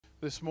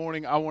this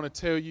morning. I want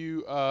to tell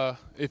you,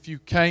 if you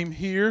came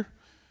here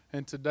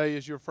and today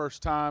is your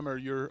first time or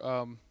you're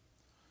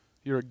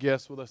a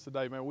guest with us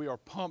today, man, we are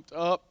pumped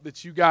up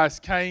that you guys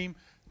came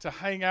to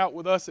hang out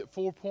with us at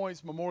 4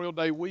 Points Memorial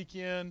Day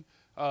weekend.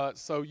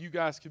 So you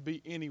guys could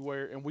be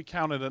anywhere, and we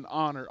count it an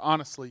honor.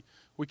 Honestly,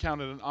 we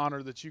count it an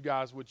honor that you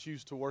guys would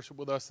choose to worship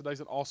with us. Today's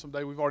an awesome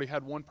day. We've already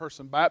had one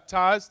person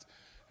baptized,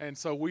 and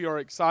so we are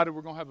excited.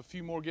 We're going to have a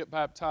few more get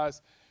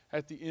baptized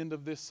at the end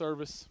of this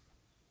service,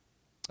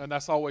 and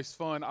that's always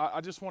fun.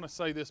 I just want to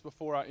say this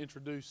before I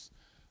introduce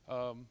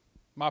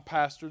my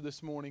pastor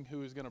this morning,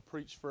 who is going to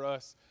preach for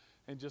us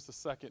in just a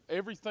second.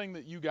 Everything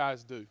that you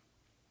guys do,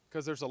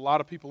 because there's a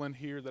lot of people in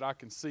here that I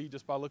can see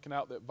just by looking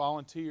out that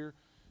volunteer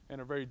and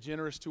are very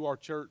generous to our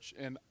church,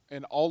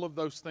 and all of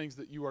those things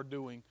that you are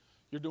doing,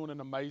 you're doing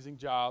an amazing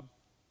job.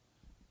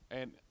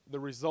 And the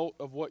result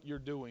of what you're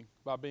doing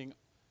by being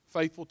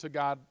faithful to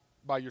God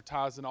by your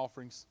tithes and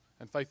offerings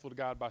and faithful to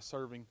God by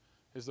serving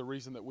is the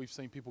reason that we've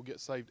seen people get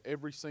saved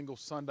every single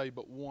Sunday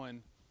but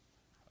one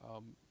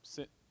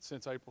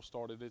since April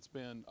started. It's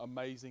been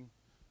amazing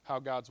how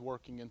God's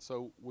working, and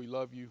so we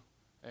love you,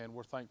 and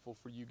we're thankful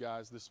for you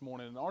guys this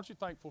morning. And aren't you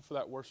thankful for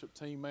that worship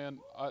team, man?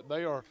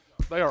 They are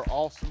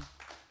awesome.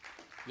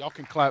 Y'all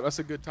can clap. That's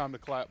a good time to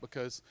clap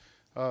because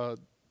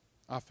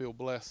I feel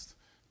blessed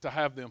to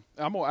have them.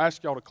 I'm going to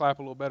ask y'all to clap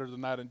a little better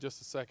than that in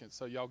just a second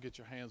so y'all get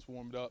your hands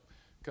warmed up,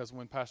 because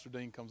when Pastor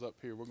Dean comes up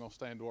here, we're going to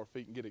stand to our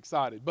feet and get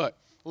excited. But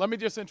let me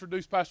just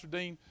introduce Pastor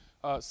Dean.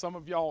 Some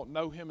of y'all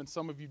know him and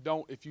some of you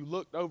don't. If you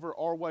looked over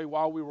our way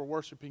while we were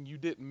worshiping, you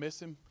didn't miss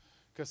him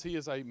because he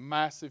is a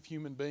massive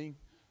human being.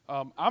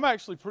 I'm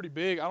actually pretty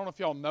big. I don't know if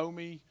y'all know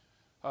me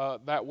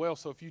that well,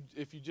 so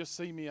if you just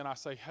see me and I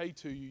say hey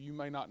to you, you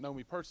may not know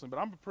me personally, but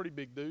I'm a pretty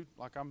big dude.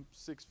 Like, I'm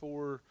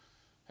 6'4",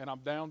 and I'm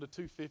down to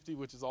 250,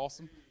 which is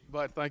awesome.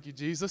 But thank you,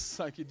 Jesus.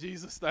 Thank you,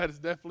 Jesus. That is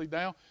definitely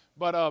down.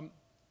 But I'm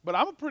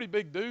a pretty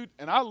big dude,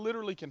 and I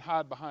literally can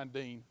hide behind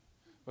Dean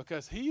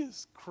because he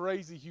is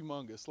crazy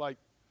humongous. Like,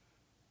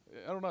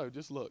 I don't know,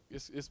 just look.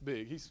 It's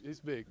big. He's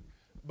big.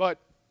 But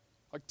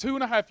like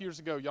 2.5 years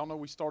ago, y'all know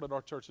we started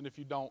our church, and if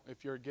you don't,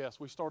 if you're a guest,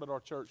 we started our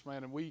church,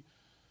 man, and we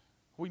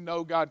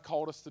know God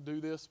called us to do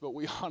this, but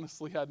we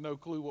honestly had no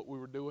clue what we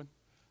were doing.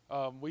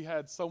 We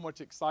had so much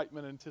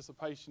excitement and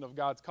anticipation of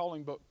God's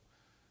calling, but,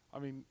 I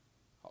mean,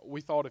 we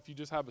thought if you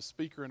just have a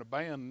speaker and a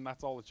band,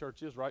 that's all the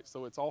church is, right?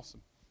 So it's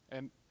awesome.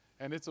 And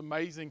it's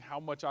amazing how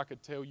much I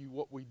could tell you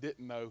what we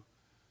didn't know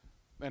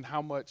and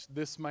how much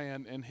this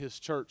man and his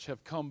church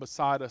have come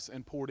beside us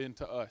and poured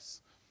into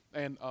us.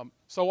 And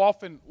so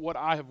often what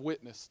I have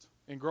witnessed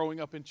in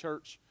growing up in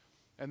church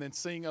and then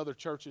seeing other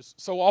churches,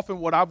 so often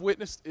what I've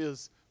witnessed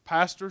is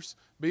pastors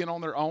being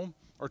on their own,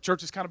 or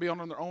churches kind of being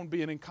on their own,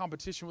 being in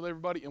competition with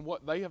everybody. And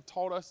what they have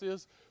taught us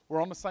is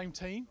we're on the same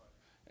team,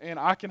 and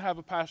I can have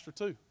a pastor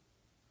too.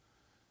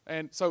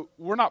 And so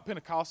we're not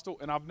Pentecostal,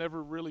 and I've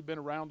never really been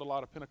around a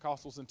lot of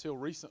Pentecostals until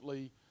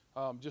recently,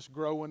 just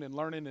growing and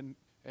learning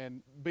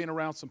and being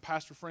around some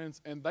pastor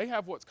friends. And they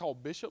have what's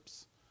called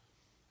bishops.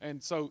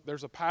 And so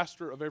there's a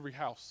pastor of every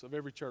house, of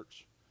every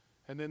church.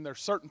 And then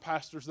there's certain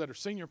pastors that are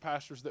senior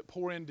pastors that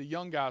pour into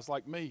young guys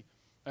like me,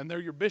 and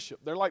they're your bishop.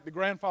 They're like the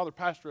grandfather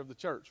pastor of the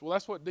church. Well,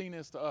 that's what Dean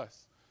is to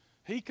us.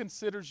 He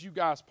considers you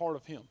guys part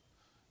of him.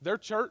 Their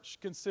church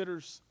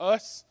considers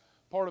us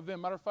part of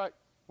them. Matter of fact,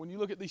 when you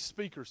look at these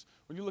speakers,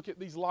 when you look at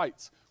these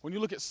lights, when you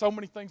look at so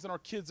many things in our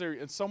kids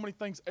area and so many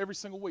things every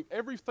single week,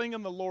 everything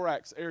in the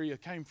Lorax area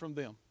came from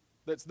them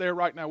that's there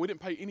right now. We didn't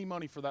pay any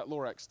money for that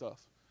Lorax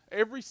stuff.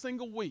 Every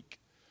single week,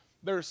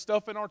 there is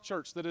stuff in our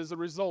church that is a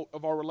result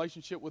of our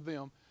relationship with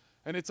them,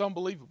 and it's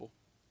unbelievable.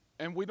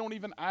 And we don't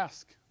even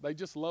ask. They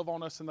just love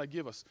on us and they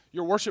give us.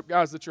 Your worship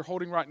guys that you're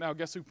holding right now,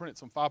 guess who prints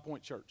them? 5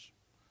 Point Church.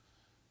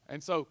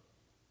 And so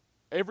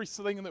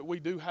everything that we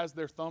do has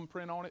their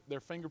thumbprint on it, their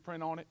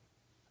fingerprint on it.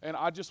 And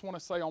I just want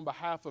to say on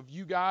behalf of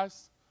you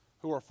guys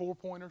who are 4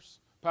 Pointers,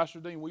 Pastor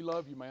Dean, we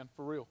love you, man,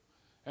 for real.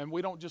 And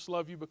we don't just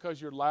love you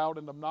because you're loud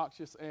and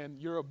obnoxious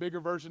and you're a bigger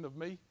version of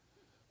me.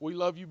 We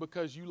love you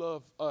because you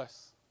love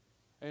us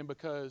and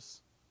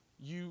because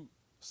you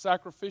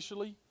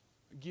sacrificially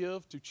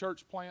give to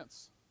church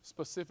plants,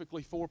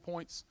 specifically 4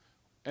 Points,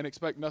 and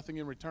expect nothing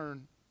in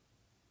return.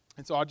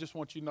 And so I just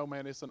want you to know,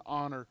 man, it's an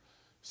honor,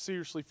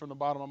 seriously, from the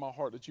bottom of my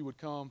heart, that you would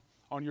come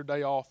on your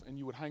day off and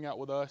you would hang out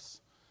with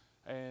us.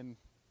 And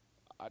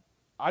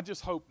I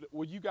just hope that,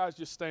 will you guys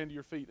just stand to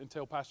your feet and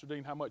tell Pastor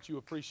Dean how much you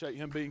appreciate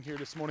him being here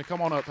this morning.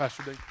 Come on up,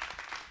 Pastor Dean.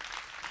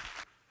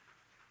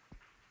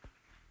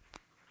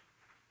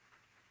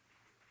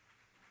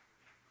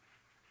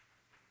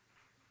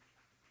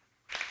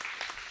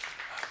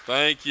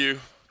 Thank you.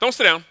 Don't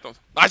sit down.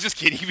 I was just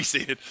kidding. You be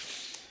seated.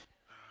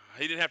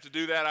 He didn't have to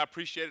do that. I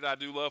appreciate it. I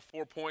do love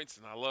 4 Points,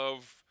 and I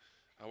love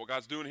what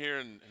God's doing here,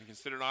 and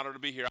consider it an honor to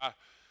be here.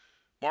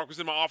 Mark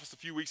was in my office a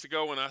few weeks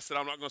ago, and I said,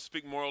 I'm not going to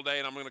speak Memorial Day,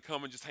 and I'm going to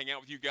come and just hang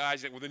out with you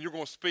guys. He's like, well, then you're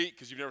going to speak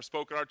because you've never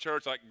spoken at our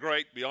church. Like,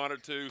 great, be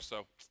honored to.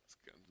 So it's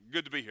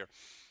good to be here.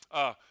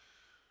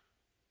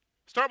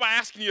 Start by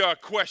asking you a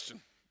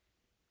question.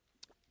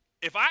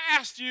 If I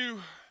asked you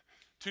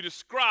to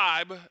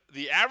describe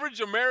the average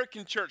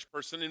American church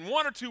person in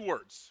one or two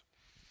words,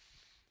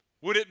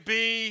 would it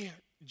be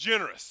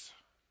generous?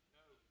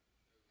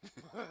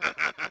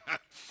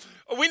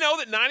 We know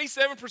that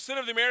 97%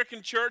 of the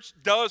American church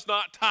does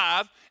not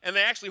tithe, and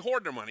they actually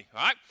hoard their money.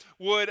 All right?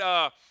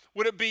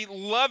 Would it be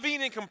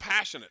loving and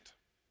compassionate?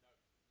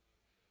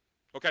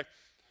 Okay.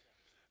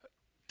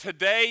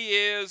 Today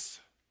is.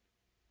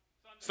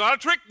 It's not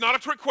a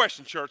trick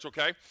question, church.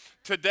 Okay.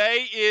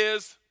 Today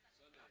is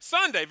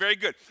Sunday. Very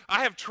good.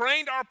 I have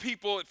trained our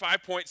people at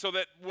 5 Point so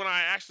that when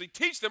I actually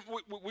teach them,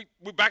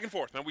 we back and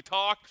forth, man. We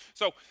talk.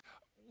 So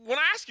when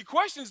I ask you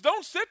questions,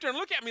 don't sit there and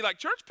look at me like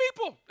church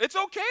people. It's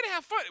okay to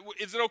have fun.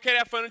 Is it okay to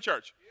have fun in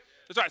church?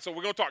 That's all right. So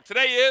we're going to talk.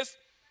 Today is,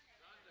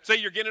 say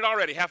you're getting it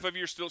already. Half of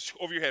you are still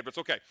over your head, but it's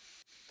okay.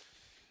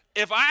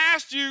 If I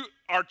asked you,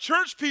 are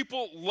church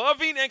people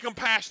loving and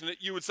compassionate,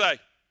 you would say,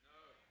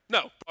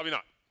 no, probably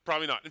not.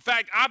 Probably not. In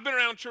fact, I've been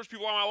around church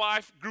people all my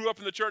life, grew up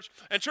in the church,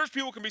 and church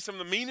people can be some of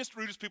the meanest,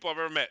 rudest people I've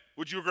ever met.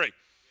 Would you agree?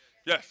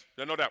 Yes,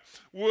 no doubt.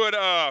 Would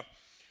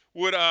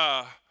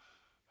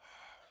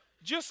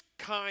just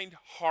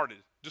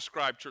kind-hearted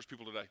describe church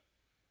people today?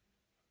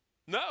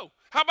 No.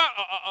 How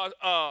about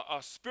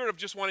a spirit of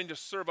just wanting to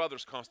serve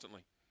others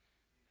constantly?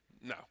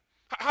 No.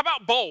 How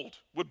about bold?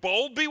 Would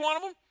bold be one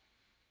of them?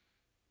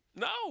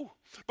 No.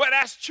 But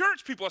as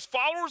church people, as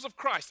followers of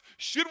Christ,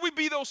 should we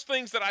be those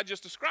things that I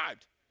just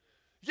described?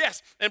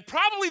 Yes. And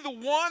probably the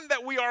one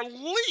that we are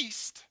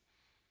least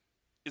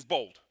is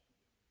bold.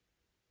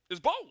 Is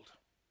bold.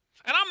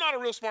 And I'm not a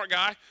real smart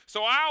guy,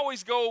 so I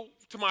always go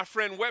to my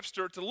friend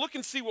Webster to look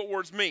and see what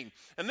words mean.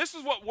 And this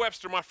is what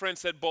Webster, my friend,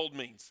 said bold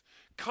means.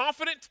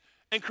 Confident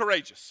and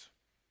courageous.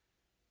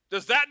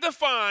 Does that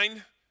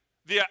define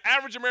the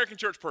average American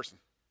church person?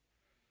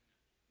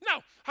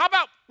 No. How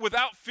about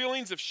without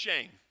feelings of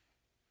shame?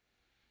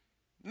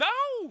 No,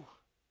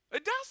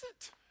 it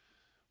doesn't.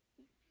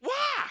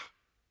 Why?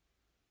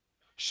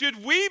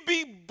 Should we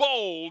be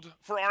bold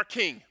for our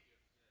King?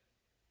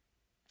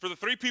 For the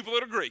three people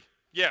that agree,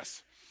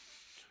 yes.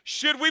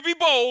 Should we be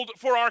bold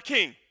for our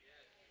King?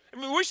 I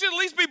mean, we should at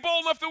least be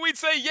bold enough that we'd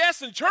say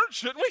yes in church,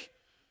 shouldn't we?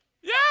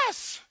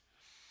 Yes.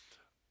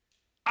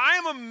 I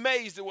am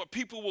amazed at what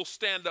people will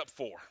stand up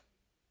for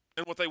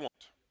and what they want.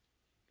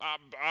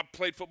 I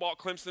played football at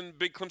Clemson,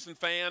 big Clemson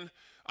fan.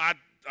 I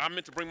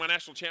meant to bring my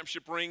national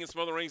championship ring and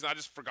some other rings, and I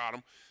just forgot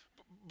them.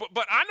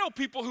 But I know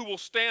people who will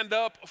stand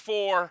up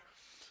for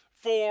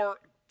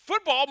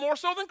football more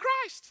so than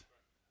Christ.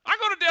 I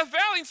go to Death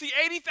Valley and see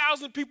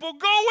 80,000 people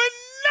going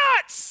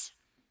nuts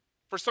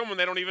for someone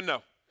they don't even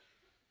know.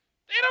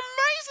 It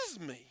amazes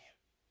me.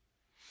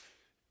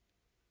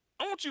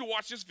 I want you to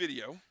watch this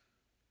video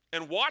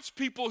and watch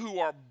people who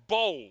are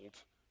bold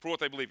for what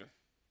they believe in.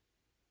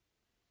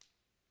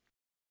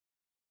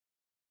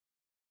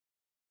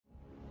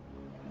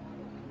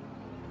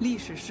 历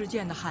史事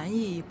件的含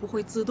义不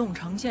会自动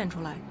呈现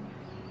出来，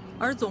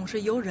而总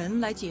是由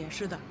人来解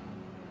释的。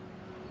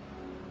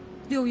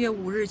6月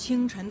5日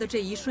清晨的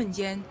这一瞬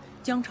间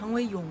将成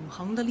为永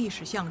恒的历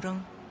史象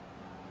征。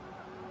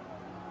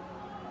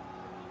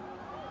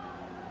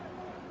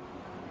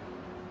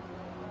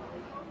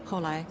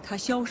后来，他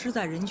消失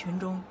在人群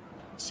中，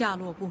下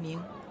落不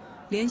明，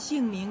连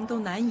姓名都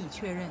难以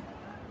确认。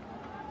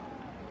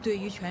对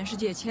于全世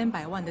界千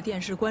百万的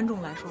电视观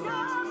众来说，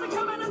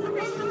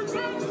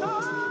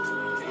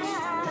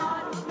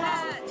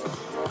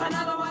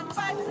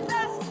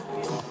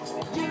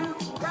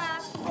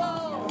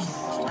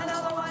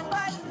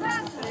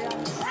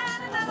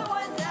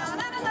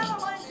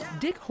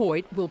 Dick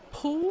Hoyt will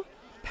pull,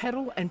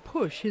 pedal, and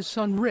push his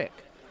son Rick,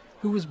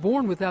 who was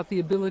born without the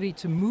ability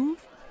to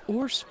move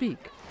or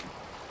speak.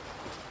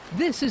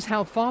 This is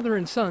how father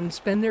and son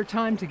spend their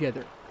time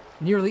together,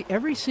 nearly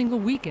every single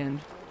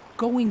weekend,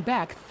 going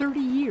back 30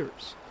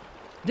 years.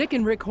 Dick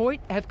and Rick Hoyt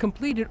have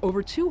completed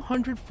over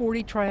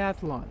 240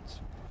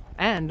 triathlons,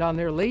 and on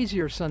their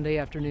lazier Sunday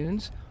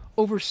afternoons,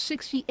 over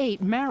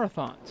 68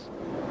 marathons.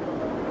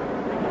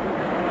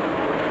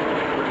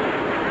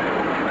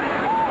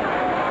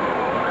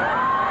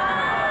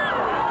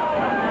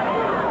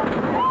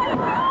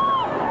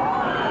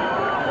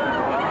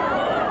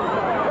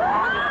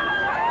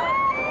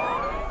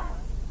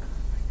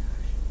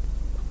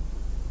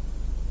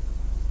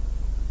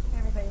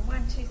 Everybody,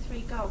 1, 2,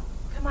 3, go.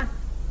 Come on.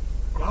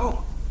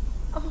 Go.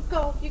 Oh,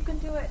 go. You can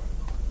do it.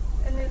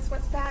 And then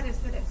what's bad is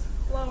that it's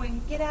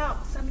blowing. Get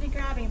out. Somebody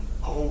grab him.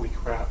 Holy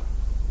crap.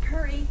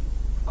 Hurry.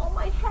 Oh,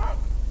 my heck.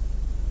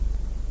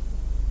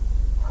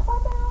 How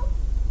about?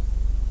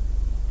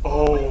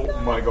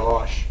 Oh my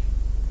gosh.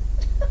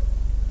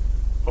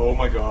 Oh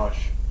my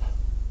gosh.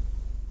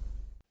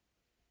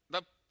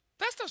 Now,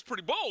 that stuff's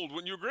pretty bold,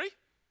 wouldn't you agree?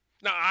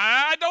 Now,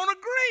 I don't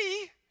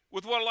agree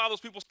with what a lot of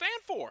those people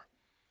stand for.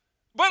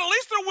 But at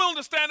least they're willing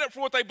to stand up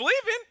for what they believe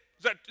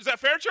in. Is that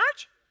fair,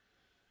 church?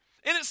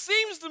 And it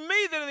seems to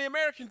me that in the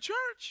American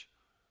church,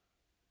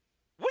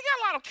 we got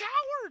a lot of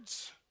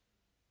cowards.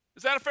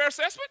 Is that a fair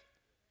assessment?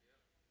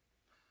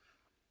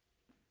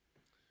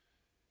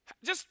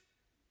 Just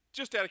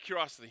out of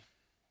curiosity,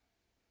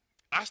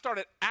 I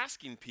started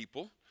asking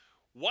people,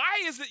 why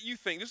is it you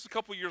think, this is a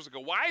couple years ago,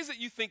 why is it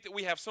you think that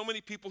we have so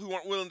many people who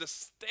aren't willing to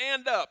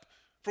stand up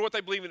for what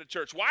they believe in at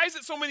church? Why is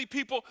it so many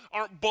people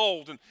aren't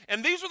bold?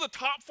 And these are the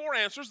top 4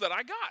 answers that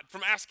I got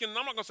from asking, I'm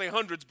not going to say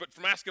hundreds, but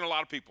from asking a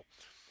lot of people.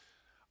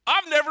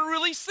 I've never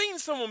really seen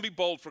someone be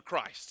bold for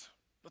Christ.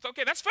 That's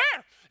okay, that's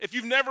fair. If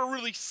you've never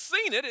really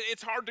seen it,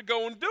 it's hard to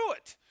go and do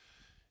it.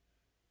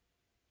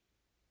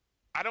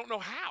 I don't know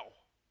how.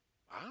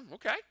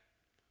 Okay.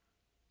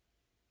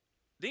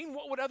 Dean,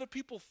 what would other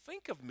people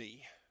think of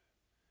me?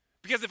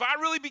 Because if I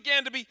really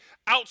began to be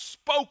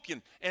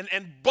outspoken and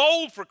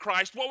bold for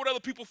Christ, what would other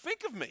people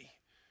think of me?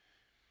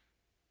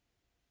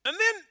 And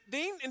then,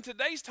 Dean, in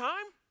today's time,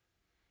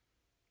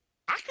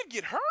 I could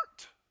get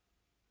hurt.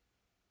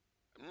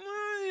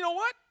 You know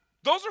what?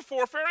 Those are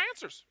 4 fair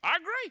answers. I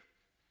agree.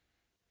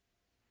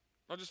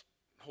 I'll just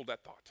hold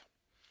that thought.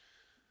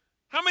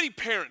 How many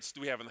parents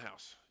do we have in the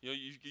house?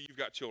 You've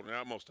got children,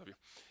 not most of you.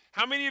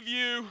 How many of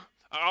you,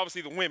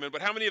 obviously the women,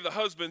 but how many of the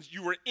husbands,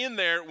 you were in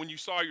there when you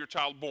saw your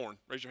child born?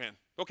 Raise your hand.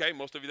 Okay,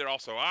 most of you there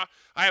also. I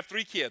have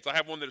 3 kids. I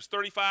have one that is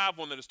 35,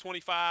 one that is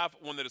 25,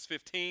 one that is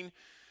 15.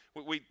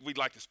 We'd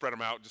like to spread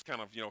them out, just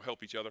kind of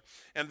help each other.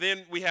 And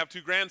then we have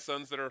 2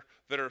 grandsons that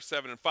are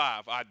 7 and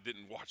 5. I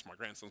didn't watch my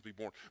grandsons be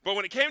born. But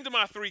when it came to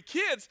my 3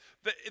 kids,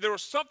 there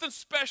was something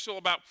special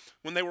about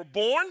when they were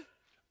born,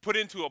 put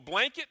into a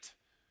blanket,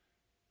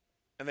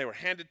 and they were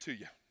handed to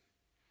you.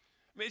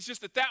 I mean, it's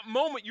just at that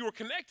moment you were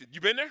connected.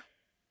 You been there?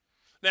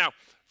 Now,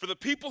 for the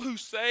people who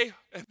say,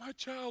 and my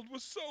child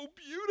was so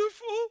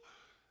beautiful,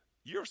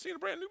 you ever seen a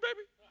brand new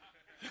baby?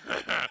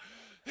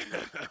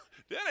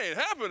 That ain't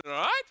happening, all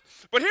right?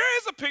 But here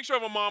is a picture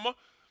of a mama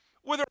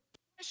with her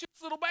precious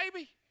little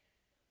baby.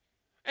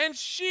 And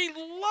she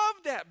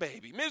loved that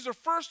baby. I mean, it was her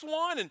first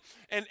one,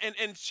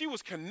 and she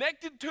was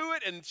connected to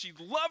it, and she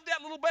loved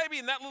that little baby,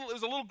 and it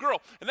was a little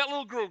girl. And that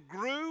little girl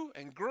grew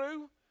and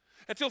grew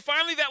until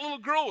finally that little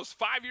girl was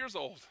 5 years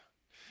old.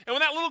 And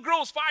when that little girl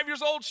was 5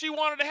 years old, she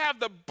wanted to have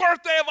the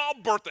birthday of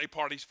all birthday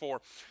parties for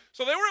her.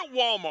 So they were at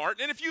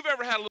Walmart, and if you've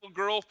ever had a little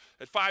girl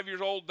at 5 years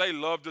old, they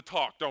love to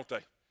talk, don't they?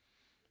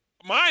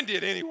 Mine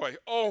did anyway.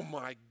 Oh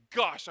my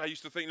gosh, I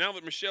used to think, now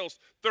that Michelle's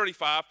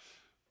 35,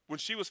 when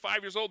she was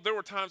 5 years old, there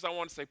were times I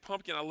wanted to say,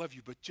 Pumpkin, I love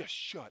you, but just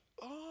shut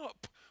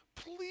up.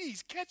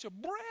 Please, catch a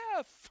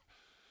breath.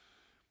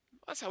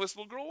 That's how this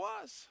little girl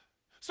was.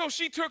 So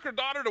she took her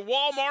daughter to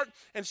Walmart,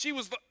 and she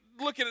was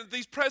looking at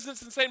these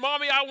presents and saying,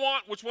 Mommy, I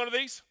want, which one of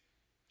these?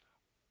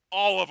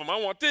 All of them. I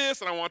want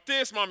this, and I want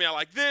this. Mommy, I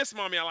like this.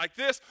 Mommy, I like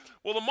this.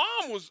 Well, the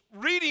mom was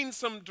reading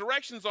some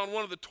directions on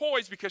one of the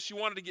toys because she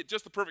wanted to get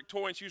just the perfect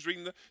toy, and she was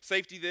reading the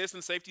safety this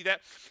and safety that.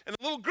 And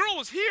the little girl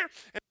was here,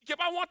 and she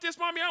kept, I want this,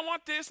 Mommy, I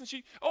want this. And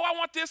she, I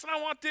want this, and I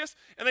want this.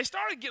 And they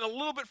started getting a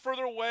little bit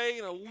further away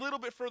and a little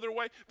bit further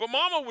away, but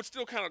Mama would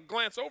still kind of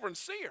glance over and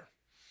see her.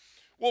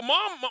 Well,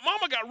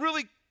 Mama got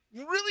really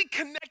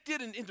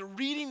connected into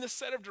reading the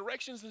set of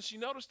directions, and she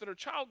noticed that her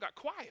child got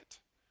quiet.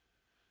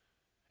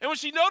 And when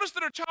she noticed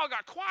that her child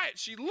got quiet,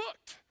 she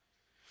looked.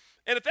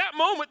 And at that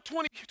moment,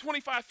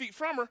 25 feet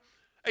from her,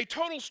 a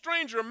total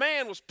stranger, a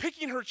man, was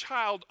picking her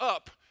child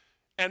up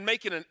and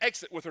making an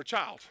exit with her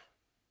child.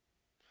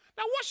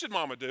 Now, what should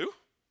Mama do?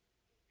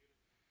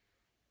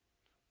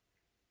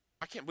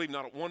 I can't believe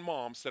not one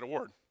mom said a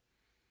word.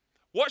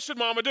 What should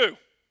Mama do?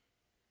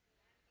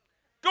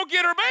 Go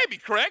get her baby,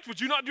 correct?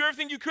 Would you not do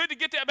everything you could to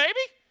get that baby?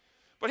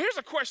 But here's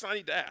a question I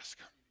need to ask.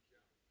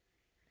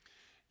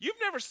 You've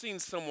never seen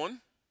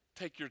someone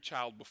take your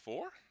child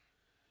before.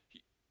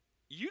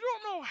 You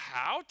don't know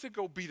how to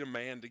go beat a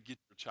man to get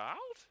your child.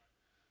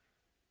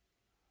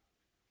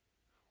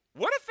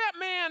 What if that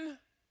man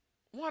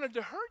wanted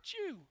to hurt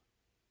you?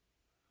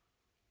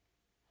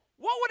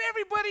 What would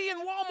everybody in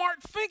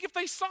Walmart think if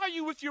they saw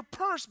you with your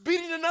purse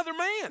beating another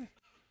man?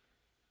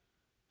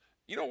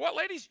 You know what,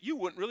 ladies? You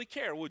wouldn't really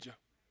care, would you?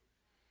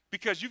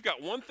 Because you've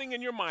got one thing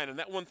in your mind, and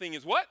that one thing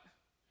is what?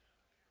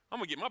 I'm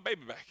going to get my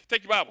baby back.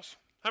 Take your Bibles.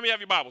 How many have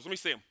your Bibles? Let me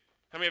see them.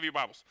 How many have your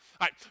Bibles?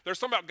 All right, there's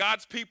something about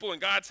God's people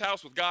and God's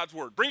house with God's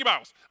word. Bring your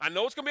Bibles. I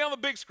know it's going to be on the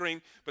big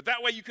screen, but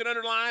that way you can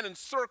underline and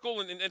circle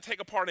and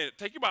take a part in it.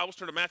 Take your Bibles,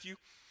 turn to Matthew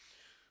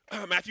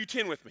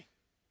 10 with me.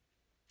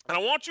 And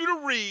I want you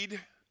to read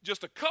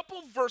just a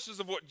couple verses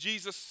of what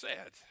Jesus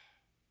said.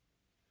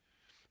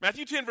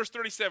 Matthew 10, verse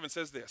 37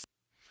 says this.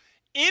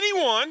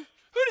 Anyone,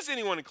 who does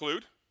anyone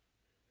include?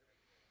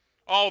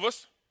 All of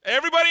us.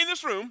 Everybody in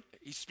this room.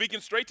 He's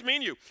speaking straight to me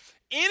and you.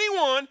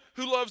 Anyone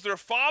who loves their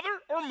father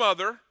or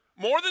mother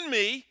more than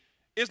me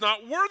is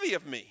not worthy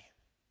of me.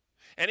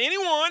 And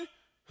anyone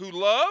who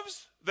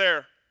loves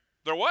their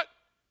what?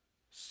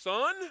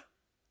 Son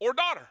or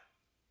daughter.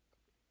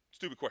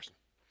 Stupid question.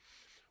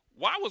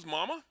 Why was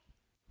Mama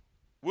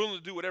willing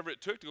to do whatever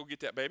it took to go get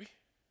that baby?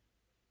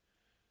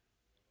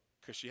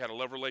 Because she had a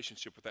love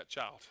relationship with that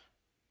child.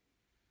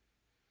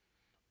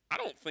 I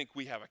don't think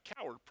we have a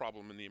coward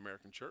problem in the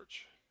American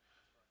church.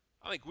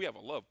 I think we have a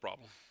love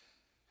problem.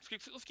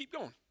 Let's keep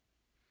going.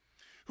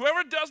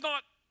 Whoever does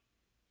not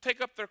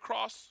take up their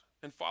cross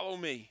and follow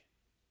me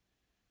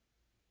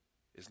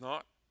is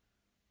not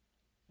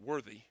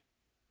worthy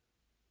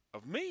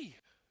of me.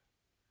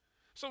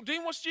 So,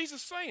 Dean, what's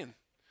Jesus saying?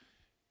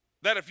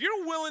 That if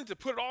you're willing to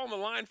put it all on the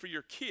line for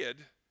your kid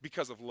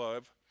because of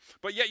love,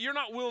 but yet you're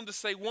not willing to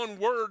say one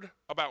word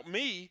about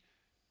me,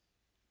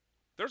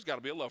 there's got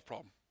to be a love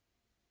problem.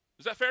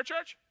 Is that fair,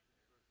 church?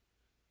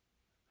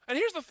 And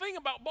here's the thing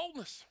about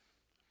boldness.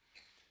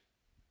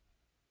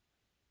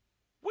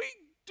 We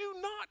do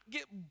not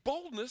get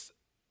boldness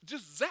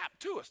just zapped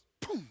to us.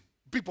 Boom,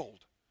 be bold.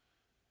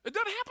 It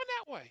doesn't happen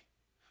that way.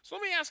 So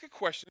let me ask a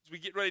question as we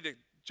get ready to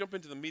jump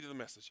into the meat of the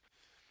message.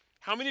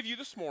 How many of you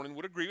this morning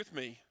would agree with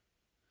me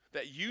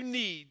that you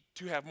need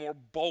to have more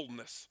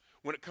boldness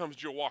when it comes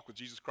to your walk with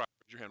Jesus Christ?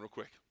 Raise your hand real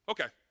quick.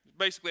 Okay,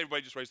 basically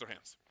everybody just raise their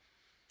hands.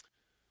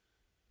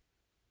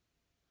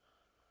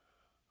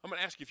 I'm going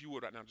to ask you if you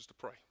would right now just to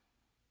pray.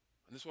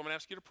 And this is what I'm going to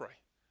ask you to pray.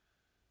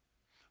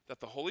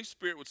 That the Holy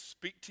Spirit would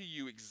speak to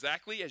you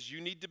exactly as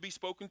you need to be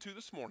spoken to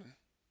this morning,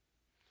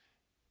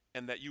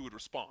 and that you would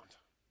respond.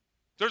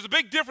 There's a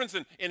big difference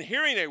in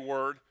hearing a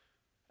word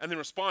and then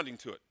responding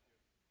to it.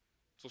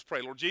 So let's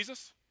pray. Lord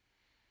Jesus,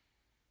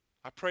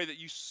 I pray that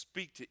you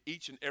speak to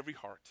each and every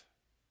heart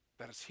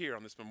that is here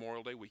on this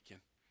Memorial Day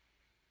weekend.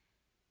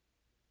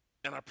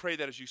 And I pray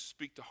that as you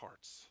speak to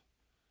hearts,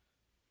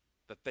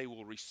 that they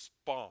will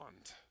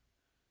respond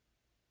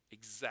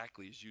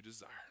exactly as you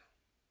desire.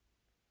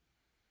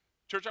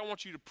 Church, I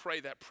want you to pray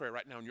that prayer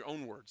right now in your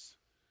own words.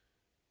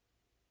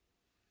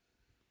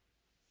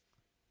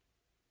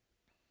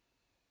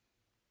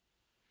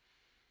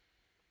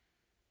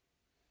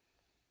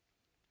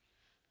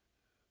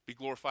 Be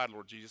glorified,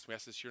 Lord Jesus. We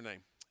ask this in your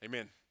name.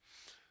 Amen.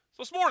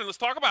 So this morning, let's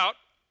talk about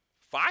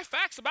 5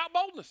 facts about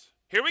boldness.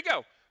 Here we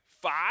go.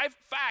 5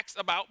 facts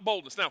about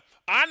boldness. Now,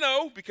 I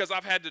know because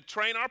I've had to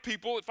train our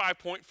people at 5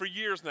 Point for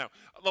years now.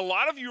 A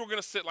lot of you are going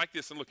to sit like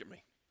this and look at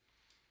me.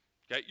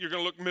 Okay? You're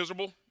going to look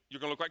miserable. You're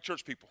going to look like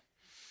church people.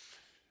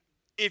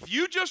 If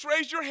you just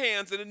raised your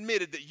hands and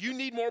admitted that you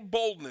need more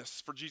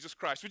boldness for Jesus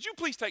Christ, would you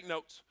please take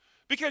notes?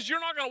 Because you're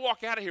not going to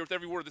walk out of here with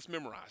every word that's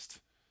memorized.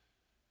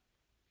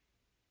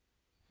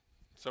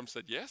 Some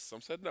said yes,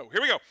 some said no.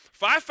 Here we go.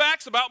 5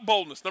 facts about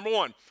boldness. Number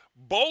 1,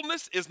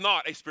 boldness is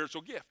not a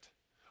spiritual gift.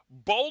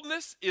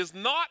 Boldness is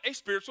not a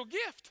spiritual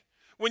gift.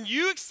 When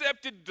you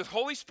accepted the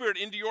Holy Spirit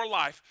into your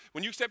life,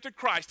 when you accepted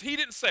Christ, he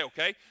didn't say,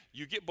 okay,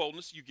 you get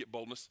boldness, you get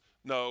boldness.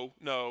 No,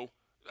 no.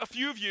 A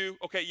few of you,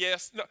 okay,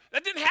 yes, no.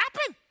 That didn't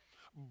happen.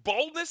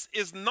 Boldness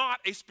is not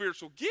a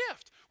spiritual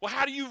gift. Well,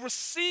 how do you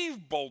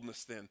receive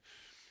boldness then?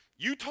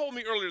 You told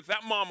me earlier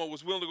that mama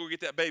was willing to go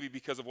get that baby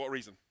because of what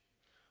reason?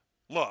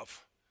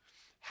 Love.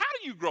 How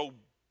do you grow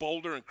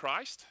bolder in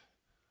Christ?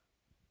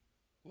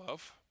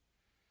 Love.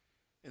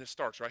 And it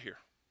starts right here.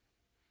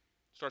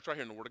 It starts right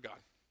here in the Word of God.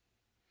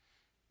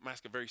 I'm going to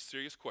ask a very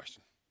serious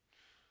question.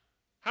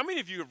 How many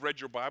of you have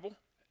read your Bible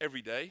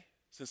every day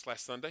since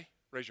last Sunday?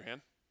 Raise your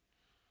hand.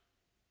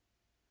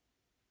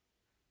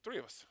 3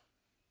 of us.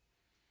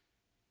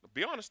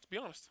 Be honest, be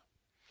honest.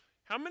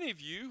 How many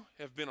of you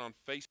have been on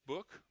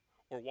Facebook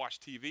or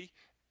watched TV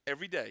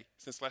every day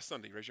since last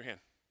Sunday? Raise your hand.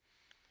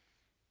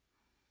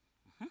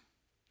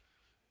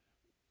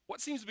 What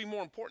seems to be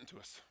more important to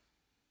us?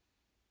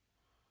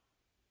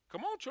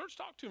 Come on, church,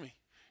 talk to me.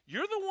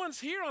 You're the ones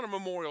here on a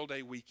Memorial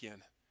Day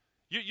weekend.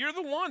 You're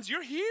the ones,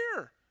 you're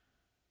here.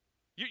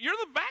 You're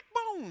the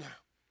backbone.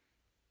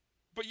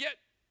 But yet,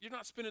 you're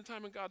not spending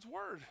time in God's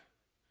Word.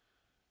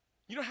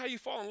 You know how you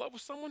fall in love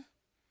with someone?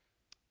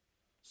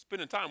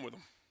 Spending time with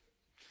them.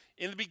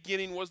 In the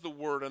beginning was the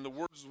Word, and the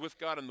Word was with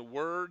God, and the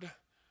Word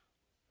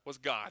was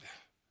God.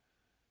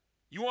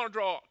 You want to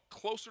draw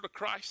closer to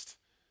Christ?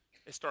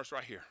 It starts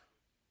right here.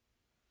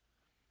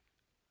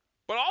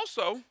 But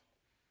also,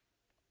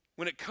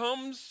 when it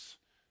comes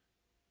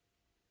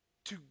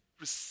to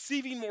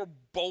receiving more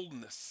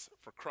boldness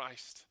for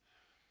Christ,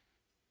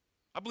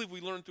 I believe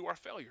we learn through our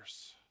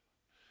failures.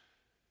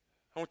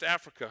 I went to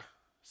Africa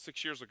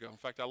 6 years ago. In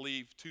fact, I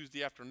leave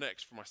Tuesday after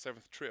next for my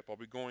 7th trip. I'll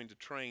be going to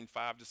train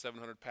 500 to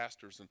 700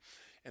 pastors.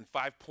 And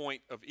 5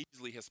 Point of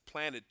Easley has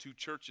planted 2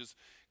 churches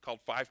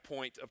called 5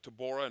 Point of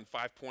Tabora and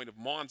 5 Point of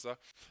Monza,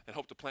 and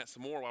hope to plant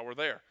some more while we're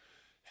there.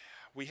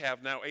 We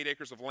have now 8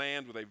 acres of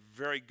land with a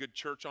very good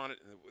church on it.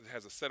 It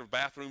has a set of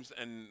bathrooms,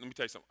 and let me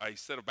tell you something, a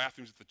set of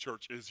bathrooms at the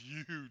church is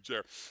huge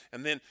there.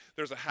 And then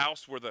there's a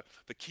house where the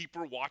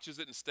keeper watches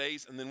it and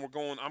stays, and then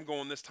I'm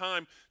going this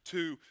time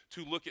to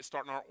look at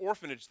starting our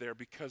orphanage there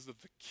because of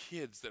the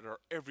kids that are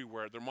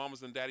everywhere. Their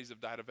mamas and daddies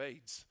have died of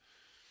AIDS.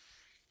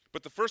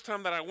 But the first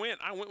time that I went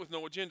with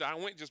no agenda. I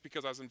went just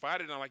because I was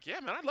invited, and I'm like, yeah,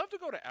 man, I'd love to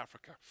go to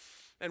Africa.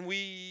 And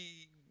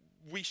we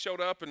showed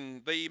up,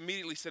 and they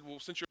immediately said, well,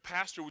 since you're a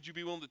pastor, would you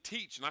be willing to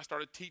teach? And I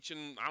started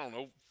teaching,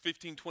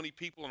 15, 20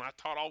 people, and I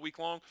taught all week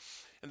long.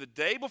 And the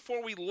day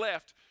before we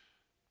left,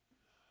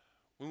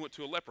 we went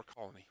to a leper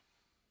colony.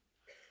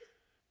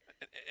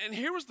 And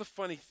here was the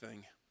funny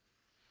thing.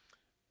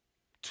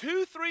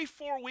 2, 3,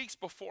 4 weeks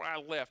before I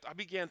left, I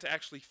began to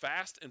actually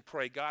fast and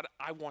pray, God,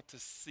 I want to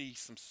see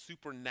some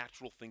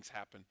supernatural things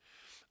happen.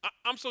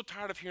 I'm so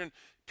tired of hearing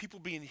people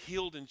being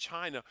healed in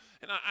China,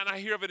 and I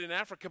hear of it in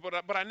Africa,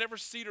 but I never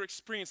see it or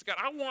experience it. God,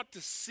 I want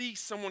to see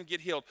someone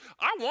get healed.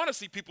 I want to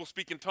see people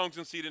speak in tongues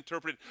and see it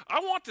interpreted. I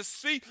want to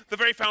see the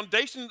very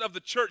foundation of the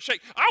church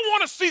shake. I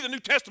want to see the New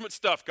Testament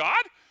stuff,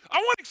 God. I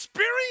want to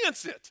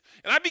experience it.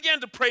 And I began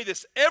to pray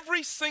this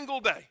every single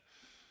day.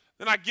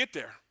 Then I get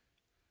there.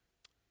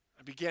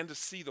 I began to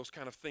see those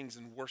kind of things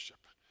in worship,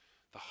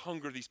 the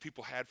hunger these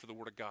people had for the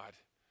Word of God.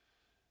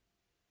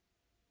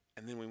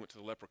 And then we went to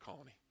the leper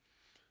colony.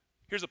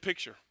 Here's a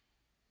picture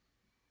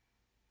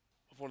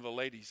of one of the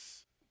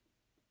ladies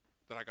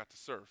that I got to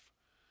serve.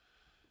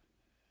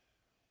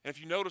 And if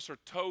you notice, her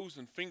toes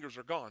and fingers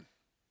are gone.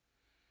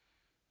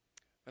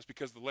 That's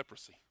because of the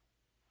leprosy.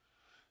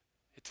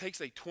 It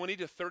takes a $20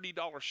 to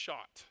 $30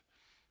 shot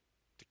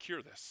to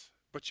cure this,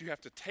 but you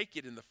have to take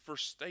it in the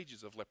first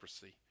stages of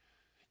leprosy.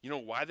 You know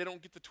why they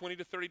don't get the $20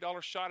 to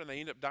 $30 shot and they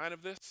end up dying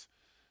of this?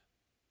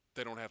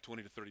 They don't have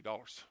 $20 to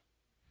 $30.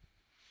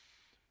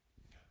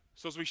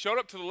 So as we showed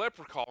up to the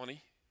leper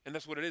colony, and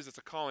that's what it is, it's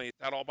a colony,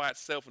 it's out all by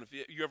itself, and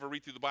if you ever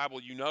read through the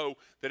Bible, you know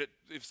that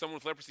if someone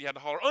with leprosy had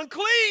to holler,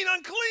 unclean,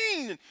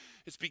 unclean,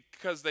 it's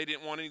because they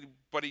didn't want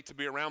anybody to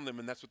be around them,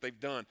 and that's what they've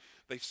done.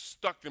 They've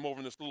stuck them over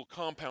in this little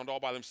compound all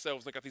by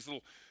themselves. They got these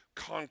little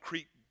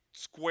concrete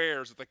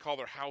squares that they call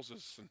their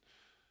houses, and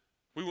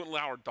we wouldn't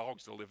allow our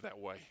dogs to live that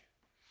way.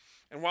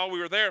 And while we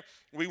were there,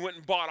 we went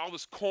and bought all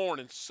this corn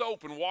and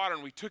soap and water,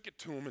 and we took it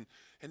to them,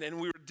 and then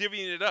we were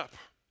divvying it up.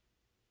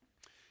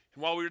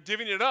 And while we were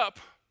divvying it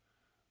up,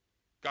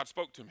 God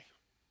spoke to me.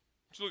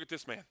 Just look at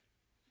this man.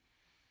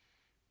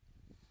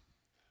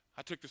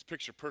 I took this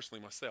picture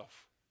personally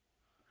myself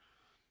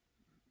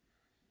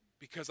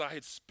because I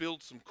had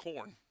spilled some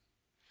corn,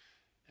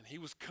 and he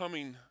was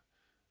coming,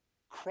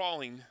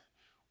 crawling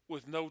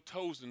with no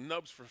toes and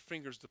nubs for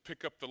fingers to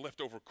pick up the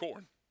leftover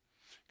corn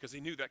because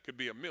he knew that could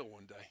be a meal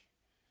one day.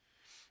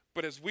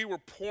 But as we were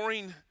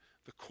pouring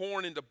the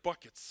corn into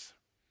buckets,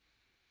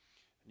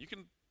 you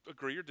can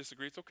agree or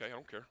disagree, it's okay, I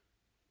don't care.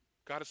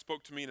 God has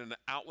spoke to me in an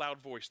out loud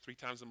voice 3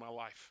 times in my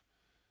life.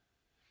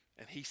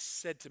 And he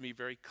said to me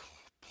very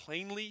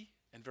plainly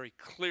and very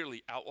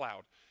clearly out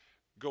loud,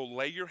 go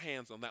lay your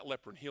hands on that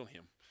leper and heal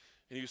him.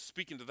 And he was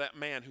speaking to that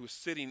man who was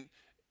sitting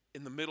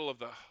in the middle of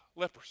the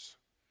lepers.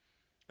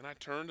 And I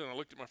turned and I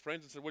looked at my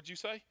friends and said, what'd you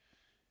say?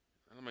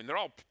 And I mean, they're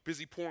all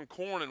busy pouring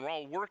corn and we're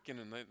all working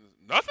and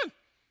nothing.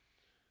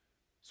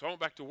 So I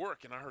went back to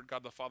work and I heard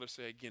God the Father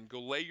say again,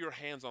 go lay your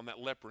hands on that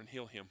leper and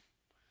heal him.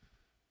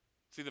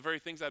 See, the very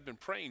things I'd been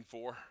praying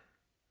for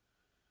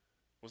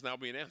was now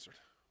being answered.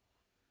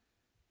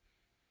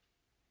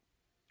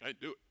 I didn't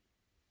do it.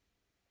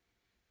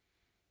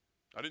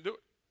 I didn't do it.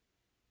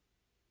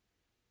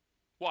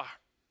 Why?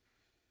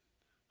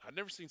 I'd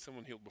never seen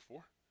someone healed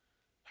before.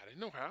 I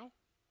didn't know how.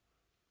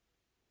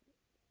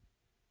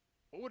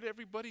 What would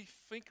everybody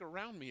think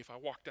around me if I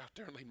walked out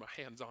there and laid my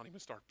hands on him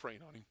and started praying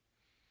on him?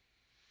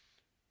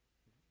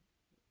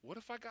 What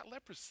if I got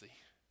leprosy?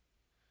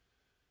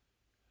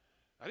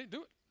 I didn't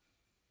do it.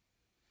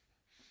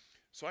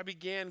 So I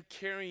began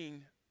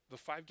carrying the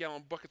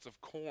 5-gallon buckets of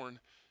corn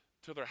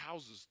to their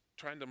houses,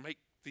 trying to make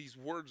these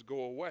words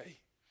go away.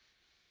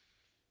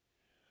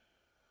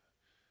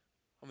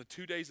 On the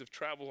 2 days of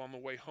travel on the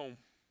way home,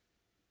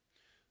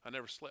 I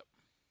never slept.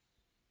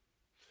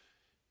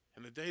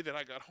 And the day that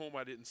I got home,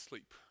 I didn't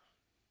sleep.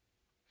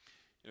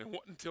 And it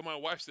wasn't until my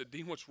wife said,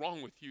 Dean, what's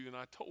wrong with you? And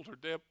I told her,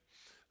 Deb,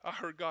 I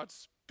heard God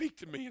speak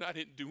to me and I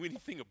didn't do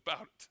anything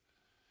about it.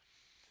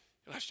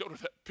 And I showed her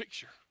that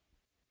picture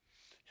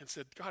and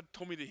said, God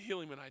told me to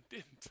heal him and I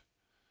didn't.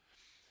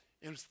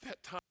 And it was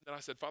that time that I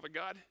said, Father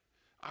God,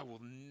 I will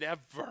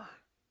never,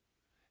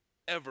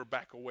 ever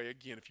back away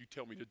again if you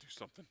tell me to do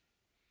something.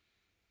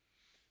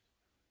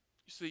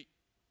 You see,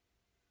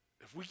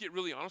 if we get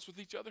really honest with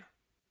each other,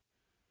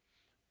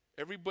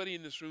 everybody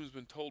in this room has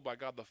been told by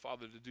God the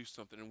Father to do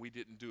something and we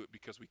didn't do it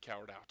because we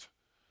cowered out.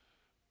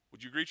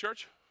 Would you agree,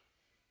 church?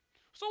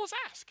 So let's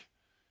ask.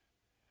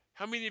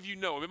 How many of you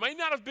know? It might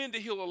not have been to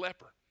heal a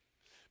leper,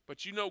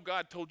 but you know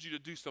God told you to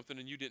do something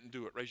and you didn't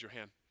do it. Raise your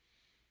hand.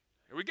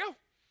 Here we go.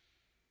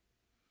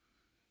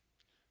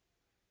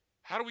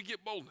 How do we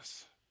get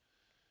boldness?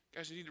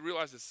 Guys, you need to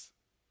realize it's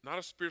not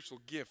a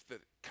spiritual gift that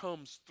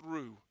comes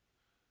through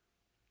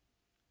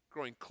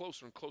growing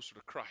closer and closer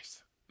to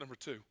Christ. Number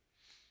 2.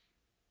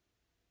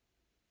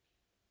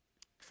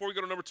 Before we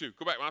go to number 2,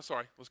 go back. I'm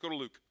sorry. Let's go to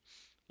Luke.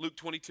 Luke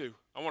 22.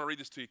 I want to read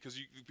this to you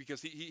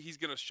because he's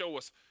going to show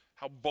us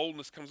how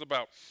boldness comes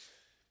about.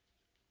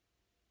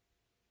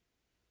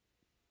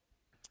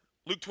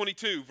 Luke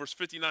 22, verse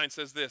 59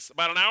 says this.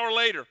 About an hour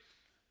later,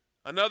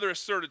 another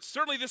asserted,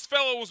 certainly this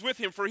fellow was with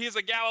him, for he is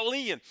a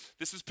Galilean.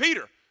 This is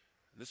Peter.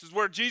 And this is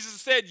where Jesus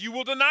said, you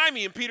will deny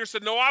me. And Peter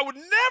said, no, I would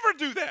never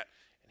do that.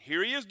 And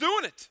here he is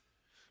doing it.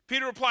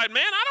 Peter replied,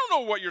 man, I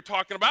don't know what you're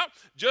talking about.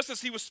 Just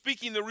as he was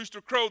speaking, the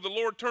rooster crowed. The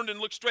Lord turned and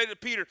looked straight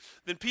at Peter.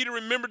 Then Peter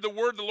remembered the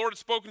word the Lord had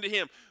spoken to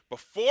him.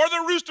 Before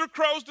the rooster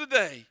crows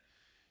today,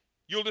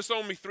 you'll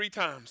disown me 3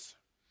 times.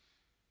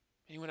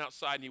 And he went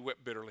outside and he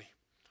wept bitterly.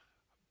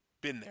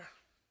 Been there.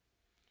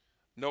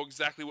 know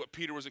exactly what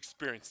Peter was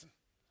experiencing.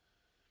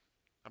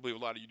 I believe a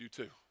lot of you do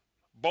too.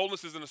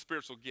 Boldness isn't a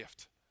spiritual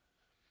gift.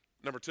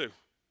 Number 2,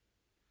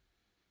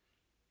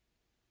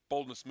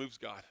 boldness moves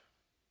God.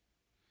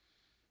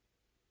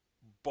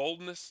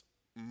 Boldness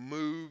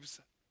moves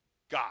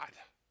God.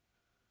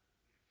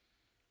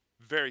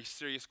 Very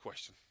serious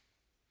question.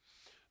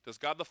 Does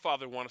God the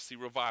Father want to see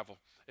revival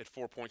at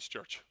 4 Points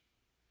Church?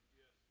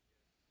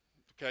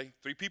 Okay,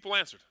 3 people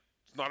answered.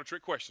 It's not a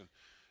trick question.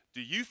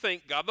 Do you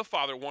think God the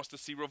Father wants to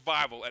see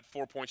revival at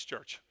 4 Points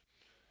Church?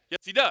 Yes,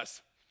 he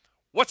does.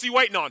 What's he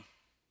waiting on?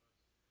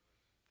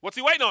 What's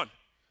he waiting on?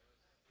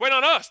 Waiting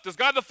on us. Does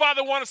God the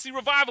Father want to see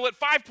revival at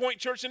 5 Point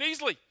Church in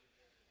Easley?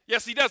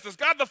 Yes, he does. Does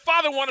God the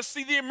Father want to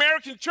see the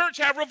American church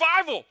have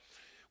revival?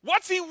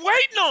 What's he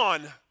waiting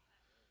on?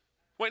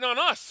 Waiting on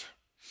us.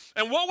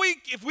 And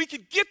if we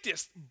could get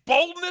this,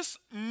 boldness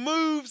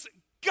moves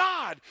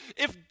God.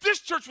 If this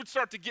church would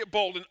start to get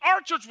bold, and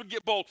our church would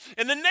get bold,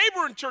 and the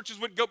neighboring churches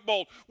would get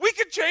bold, we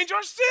could change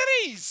our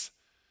cities.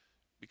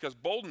 Because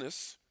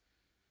boldness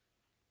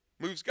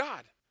moves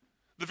God.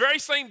 The very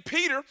same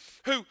Peter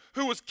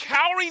who was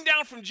cowering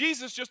down from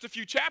Jesus just a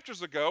few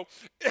chapters ago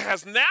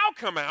has now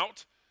come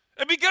out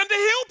and begun to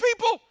heal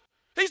people.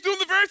 He's doing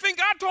the very thing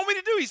God told me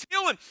to do. He's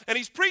healing and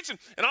he's preaching.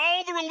 And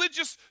all the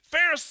religious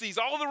Pharisees,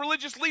 all the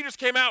religious leaders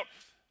came out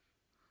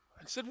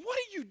and said, "What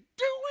are you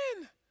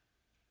doing?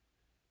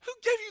 Who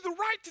gave you the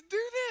right to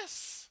do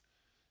this?"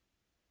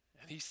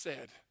 And he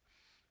said,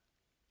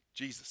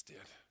 "Jesus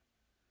did.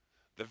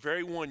 The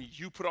very one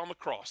you put on the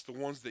cross, the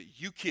ones that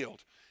you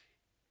killed,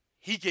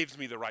 he gives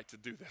me the right to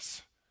do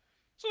this."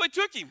 So they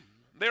took him.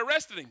 They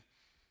arrested him.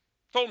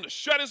 Told him to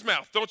shut his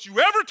mouth. "Don't you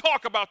ever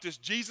talk about this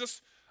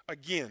Jesus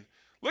again."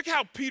 Look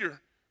how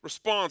Peter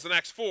responds in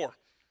Acts 4,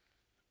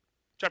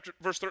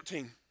 verse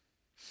 13.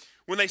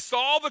 When they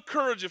saw the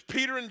courage of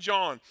Peter and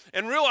John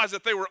and realized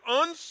that they were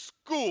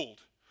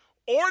unschooled,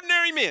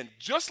 ordinary men,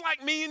 just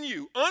like me and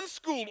you,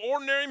 unschooled,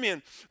 ordinary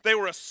men, they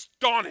were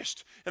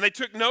astonished. And they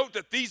took note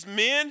that these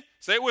men,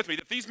 say it with me,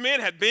 that these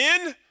men had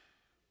been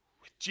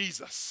with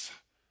Jesus.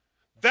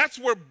 That's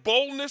where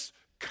boldness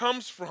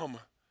comes from.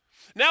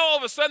 Now all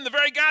of a sudden, the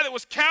very guy that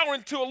was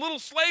cowering to a little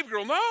slave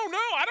girl, no,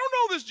 I don't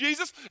know this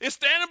Jesus, is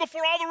standing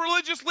before all the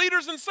religious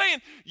leaders and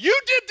saying, "You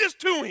did this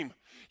to him.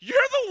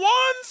 You're the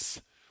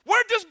ones."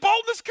 Where does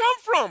boldness come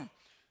from?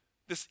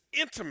 This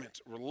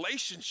intimate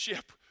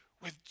relationship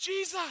with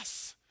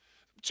Jesus.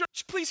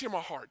 Church, please hear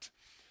my heart.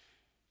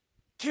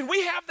 Can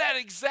we have that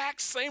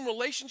exact same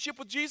relationship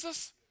with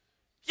Jesus?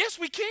 Yes,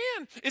 we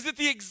can. Is it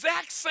the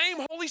exact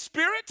same Holy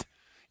Spirit?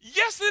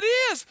 Yes, it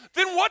is.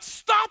 Then what's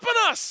stopping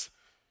us?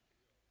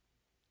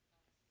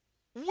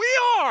 We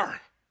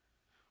are.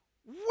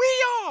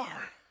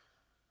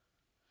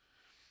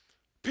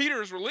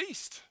 Peter is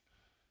released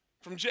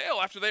from jail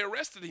after they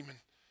arrested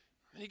him,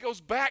 and he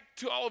goes back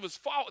to all of his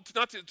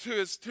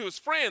to his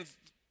friends,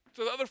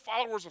 to the other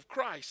followers of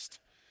Christ.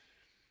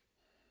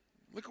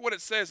 Look at what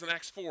it says in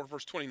Acts 4,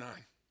 verse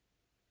 29.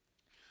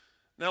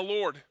 "Now,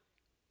 Lord,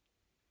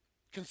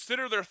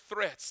 consider their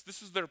threats."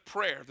 This is their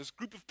prayer. This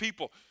group of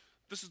people,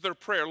 this is their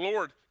prayer.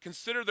 "Lord,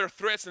 consider their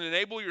threats and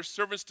enable your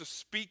servants to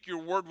speak your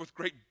word with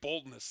great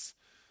boldness."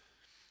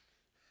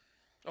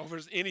 Oh, if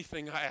there's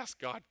anything I ask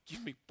God,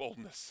 give me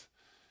boldness.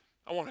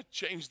 I want to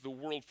change the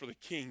world for the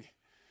King.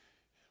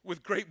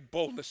 With great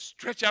boldness,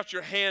 stretch out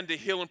your hand to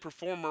heal and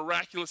perform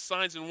miraculous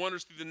signs and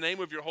wonders through the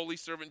name of your holy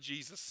servant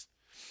Jesus.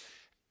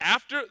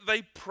 After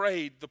they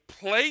prayed, the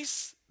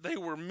place they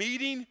were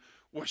meeting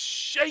was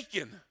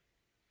shaken,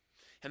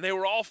 and they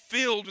were all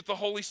filled with the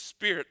Holy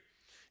Spirit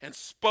and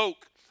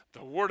spoke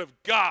the word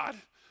of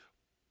God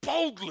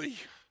boldly.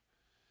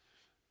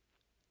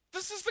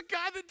 This is the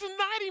guy that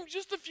denied him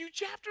just a few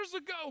chapters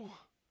ago.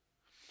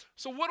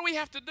 So what do we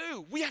have to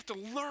do? We have to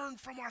learn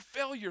from our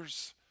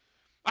failures.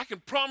 I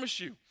can promise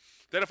you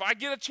that if I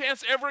get a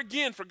chance ever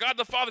again for God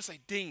the Father to say,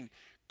 "Dean,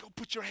 go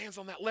put your hands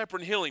on that leper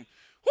and heal him,"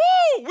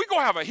 woo, we're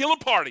going to have a healing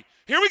party.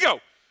 Here we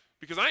go.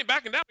 Because I ain't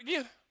backing down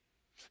again.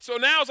 So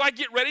now as I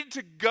get ready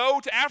to go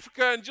to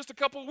Africa in just a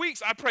couple of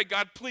weeks, I pray,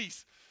 "God,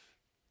 please,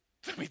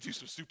 let me do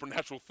some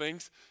supernatural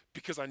things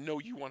because I know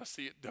you want to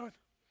see it done."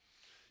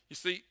 You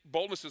see,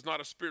 boldness is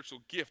not a spiritual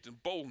gift,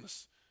 and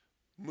boldness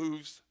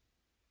moves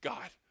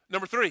God.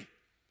 Number 3,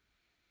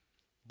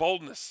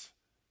 boldness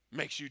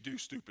makes you do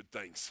stupid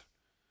things.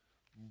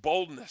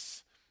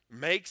 Boldness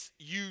makes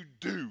you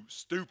do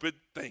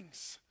stupid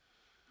things.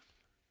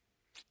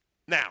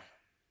 Now,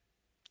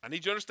 I need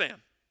you to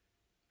understand,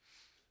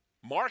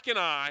 Mark and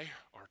I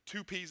are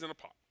 2 peas in a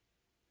pod.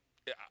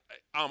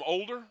 I'm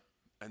older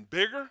and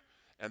bigger,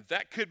 and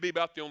that could be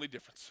about the only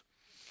difference.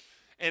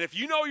 And if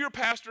you know your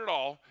pastor at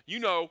all, you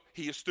know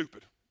he is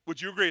stupid. Would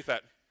you agree with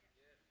that?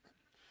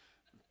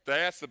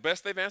 That's the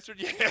best they've answered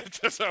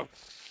yet. So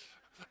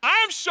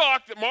I'm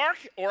shocked that Mark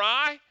or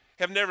I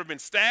have never been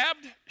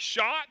stabbed,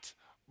 shot,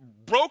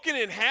 broken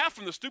in half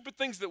from the stupid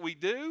things that we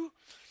do.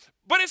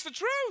 But it's the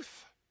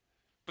truth.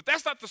 But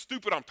that's not the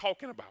stupid I'm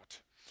talking about.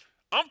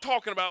 I'm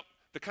talking about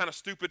the kind of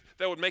stupid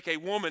that would make a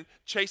woman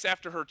chase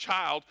after her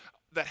child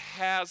that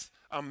has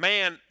a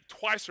man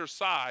twice her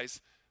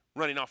size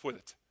running off with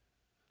it.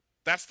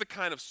 That's the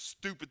kind of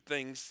stupid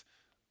things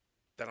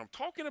that I'm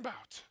talking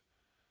about.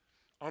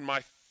 On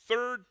my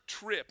third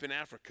trip in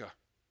Africa,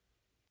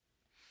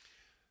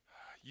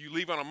 you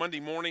leave on a Monday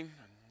morning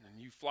and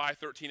you fly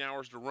 13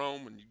 hours to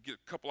Rome and you get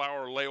a couple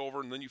hour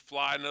layover and then you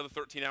fly another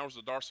 13 hours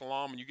to Dar es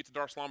Salaam and you get to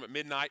Dar es Salaam at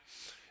midnight.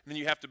 And then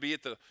you have to be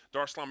at the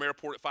Dar es Salaam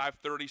airport at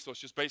 5:30, so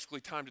it's just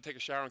basically time to take a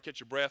shower and catch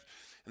your breath.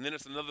 And then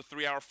it's another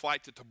 3-hour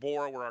flight to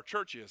Tabora where our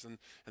church is. And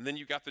then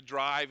you got the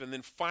drive, and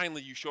then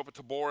finally you show up at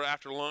Tabora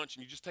after lunch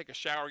and you just take a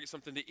shower, get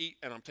something to eat,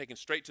 and I'm taken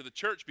straight to the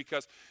church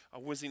because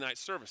of Wednesday night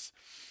service.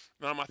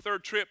 Now on my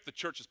third trip, the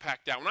church is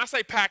packed out. When I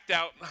say packed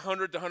out,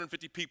 100 to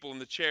 150 people in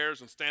the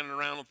chairs and standing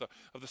around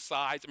of the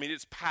sides. I mean,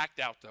 it's packed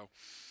out though.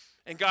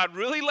 And God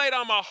really laid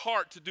on my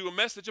heart to do a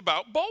message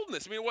about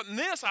boldness. I mean, it wasn't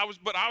this,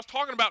 but I was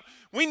talking about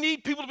we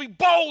need people to be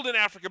bold in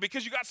Africa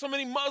because you got so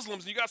many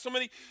Muslims and you got so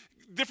many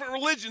different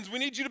religions. We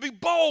need you to be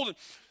bold. And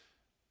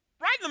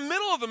right in the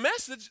middle of the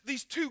message,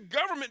 these two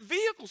government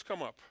vehicles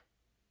come up.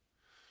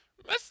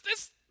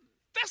 That's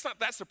not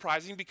that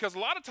surprising because a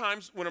lot of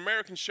times when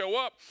Americans show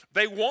up,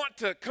 they want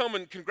to come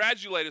and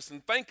congratulate us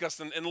and thank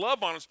us and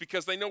love on us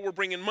because they know we're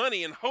bringing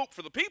money and hope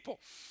for the people.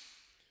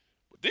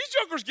 But these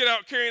jokers get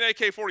out carrying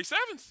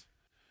AK-47s.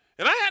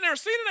 And I had never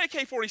seen an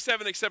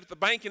AK-47 except at the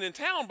bank and in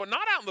town, but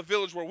not out in the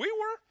village where we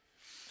were.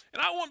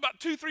 And I went about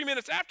 2-3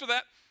 minutes after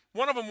that,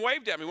 one of them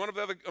waved at me, one of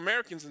the other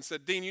Americans, and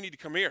said, "Dean, you need to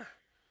come here."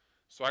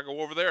 So I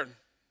go over there, and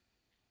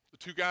the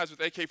two guys with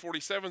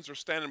AK-47s are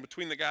standing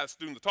between the guys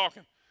doing the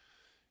talking.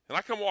 And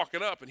I come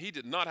walking up, and he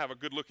did not have a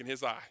good look in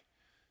his eye.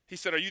 He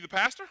said, "Are you the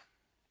pastor?"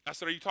 I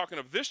said, "Are you talking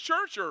of this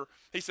church?" Or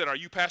he said, "Are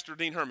you Pastor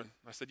Dean Herman?"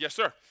 I said, "Yes,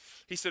 sir."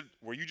 He said,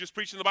 "Were you just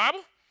preaching the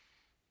Bible?"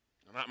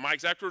 And my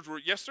exact words were,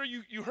 "Yes, sir,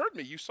 you heard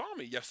me, you saw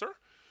me, yes, sir."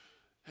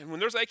 And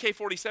when there's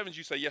AK-47s,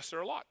 you say, "Yes,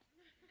 sir," a lot.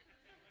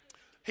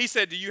 He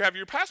said, "Do you have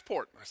your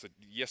passport?" I said,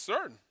 "Yes,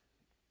 sir." And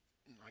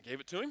I gave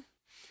it to him.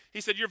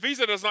 He said, "Your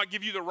visa does not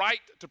give you the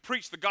right to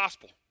preach the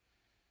gospel."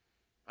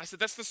 I said,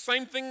 "That's the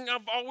same thing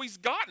I've always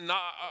gotten."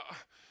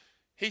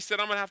 He said,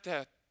 "I'm going to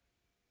have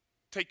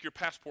take your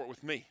passport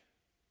with me.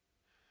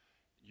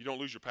 You don't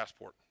lose your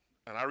passport."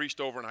 And I reached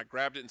over and I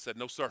grabbed it and said,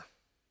 "No, sir.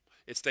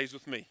 It stays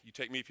with me. You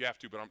take me if you have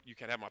to, but you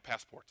can't have my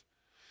passport."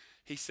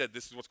 He said,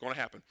 "This is what's going to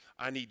happen.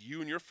 I need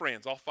you and your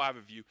friends, all 5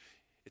 of you,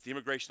 at the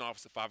immigration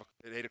office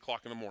at 8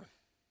 o'clock in the morning."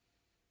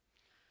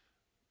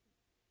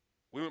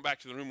 We went back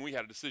to the room and we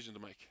had a decision to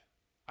make.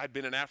 I'd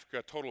been in Africa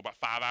a total about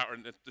 5 hours,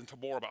 in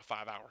Tabora about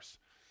 5 hours.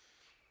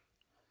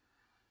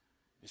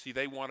 You see,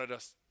 they wanted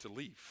us to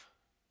leave.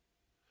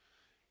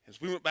 As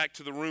we went back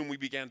to the room, we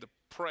began to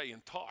pray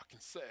and talk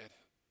and said,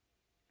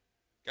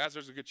 "Guys,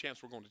 there's a good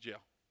chance we're going to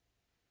jail.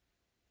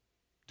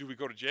 Do we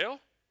go to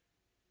jail?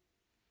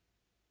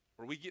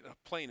 Or we get in a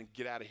plane and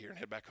get out of here and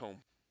head back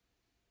home?"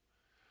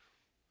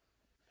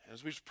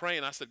 As we was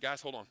praying, I said,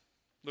 "Guys, hold on.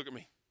 Look at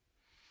me."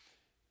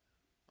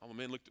 All the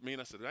men looked at me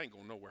and I said, "I ain't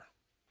going nowhere.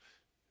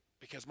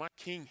 Because my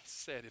king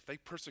said, if they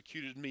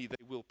persecuted me,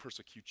 they will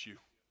persecute you."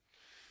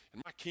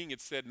 And my king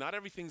had said, not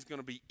everything's going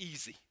to be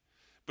easy.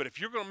 But if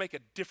you're going to make a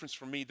difference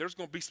for me, there's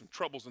going to be some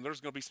troubles and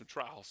there's going to be some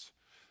trials.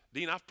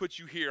 Dean, I've put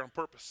you here on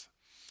purpose.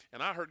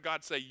 And I heard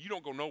God say, "You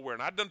don't go nowhere."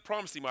 And I'd done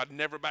promised him I'd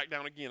never back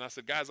down again. I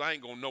said, "Guys, I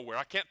ain't going nowhere.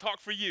 I can't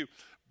talk for you,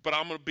 but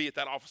I'm going to be at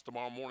that office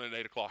tomorrow morning at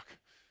 8 o'clock.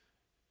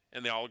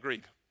 And they all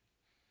agreed.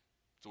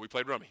 So we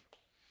played rummy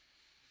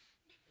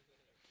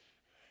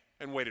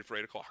and waited for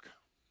 8 o'clock.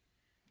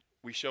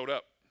 We showed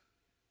up.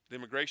 The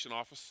immigration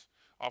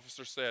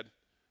officer said,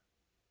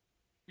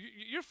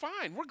 "You're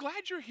fine. We're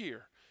glad you're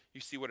here."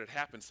 You see what had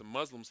happened? Some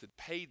Muslims had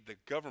paid the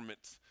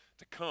government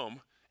to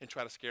come and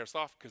try to scare us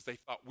off because they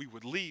thought we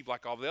would leave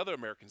like all the other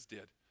Americans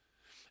did.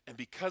 And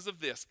because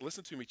of this,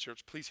 listen to me,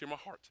 church, please hear my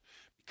heart.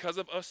 Because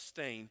of us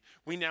staying,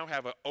 we now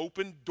have an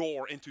open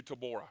door into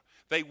Tabora.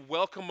 They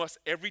welcome us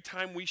every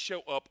time we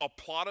show up,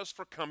 applaud us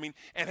for coming,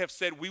 and have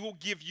said, "We will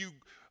give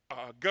you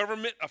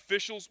government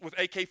officials with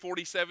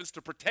AK-47s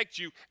to protect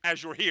you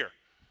as you're here."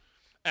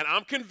 And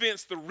I'm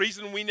convinced the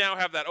reason we now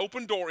have that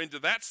open door into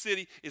that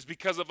city is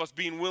because of us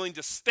being willing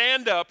to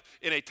stand up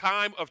in a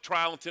time of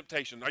trial and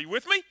temptation. Are you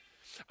with me?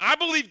 I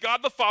believe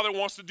God the Father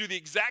wants to do the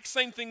exact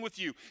same thing with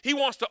you. He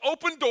wants to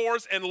open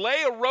doors and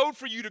lay a road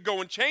for you to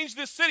go and change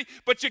this city,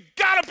 but you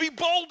got to be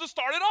bold to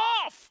start it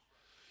off.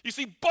 You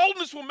see,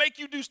 boldness will make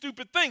you do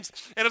stupid things.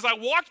 And as I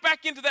walked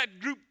back into that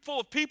group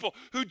full of people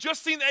who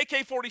just seen the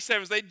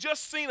AK-47s, they'd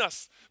just seen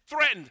us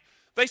threatened,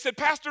 they said,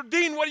 "Pastor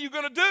Dean, what are you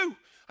going to do?"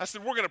 I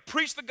said, "We're going to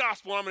preach the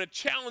gospel, and I'm going to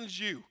challenge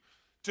you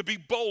to be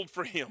bold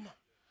for him."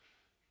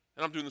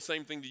 And I'm doing the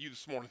same thing to you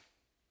this morning.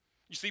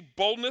 You see,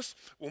 boldness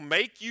will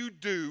make you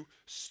do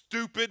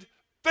stupid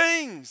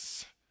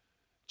things.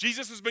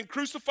 Jesus has been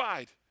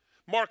crucified.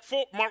 Mark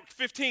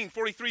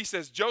 15:43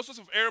 says, Joseph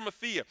of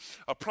Arimathea,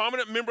 a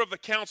prominent member of the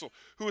council,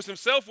 who was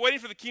himself waiting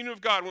for the kingdom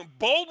of God, went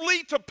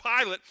boldly to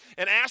Pilate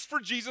and asked for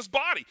Jesus'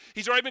 body.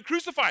 He's already been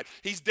crucified.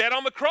 He's dead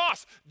on the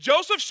cross.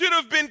 Joseph should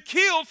have been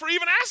killed for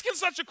even asking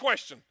such a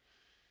question.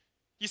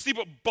 You see,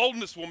 but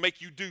boldness will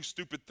make you do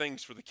stupid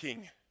things for the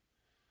king.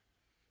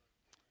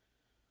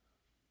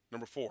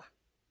 Number 4.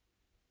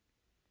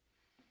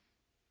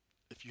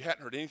 If you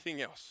hadn't heard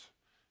anything else,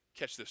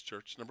 catch this,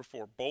 church. Number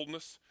 4,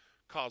 boldness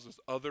causes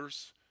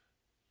others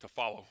to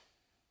follow.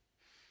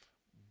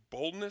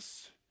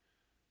 Boldness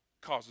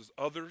causes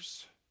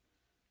others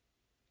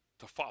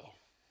to follow.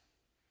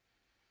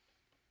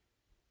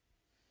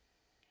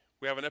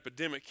 We have an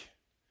epidemic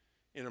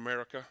in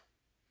America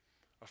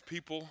of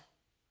people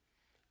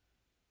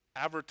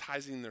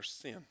advertising their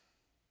sin.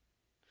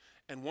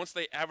 And once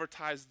they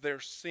advertise their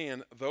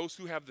sin, those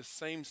who have the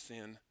same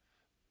sin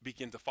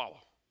begin to follow.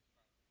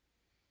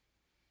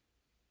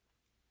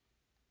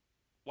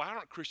 Why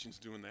aren't Christians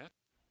doing that?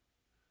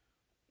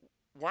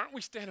 Why aren't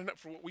we standing up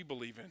for what we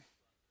believe in?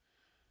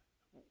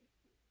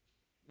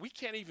 We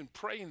can't even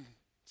pray in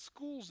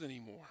schools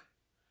anymore.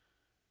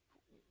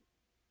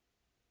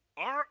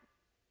 Our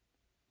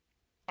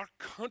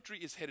country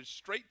is headed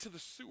straight to the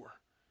sewer.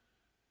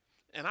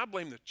 And I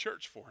blame the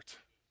church for it.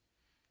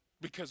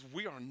 Because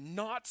we are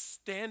not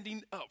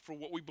standing up for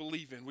what we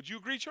believe in. Would you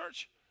agree,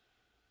 church?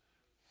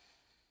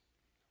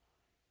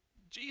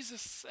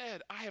 Jesus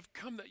said, I have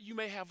come that you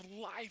may have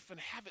life and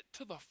have it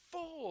to the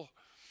full.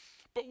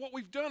 But what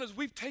we've done is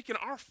we've taken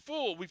our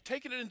full, we've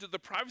taken it into the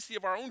privacy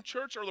of our own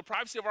church or the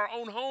privacy of our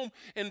own home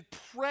and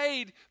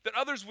prayed that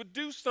others would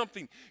do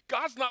something.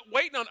 God's not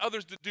waiting on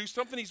others to do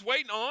something. He's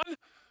waiting on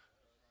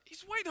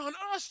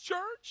us,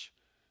 church.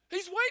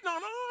 He's waiting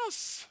on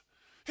us.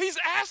 He's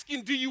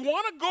asking, do you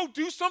want to go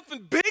do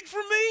something big for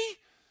me?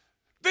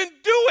 Then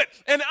do it,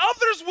 and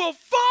others will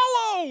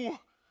follow.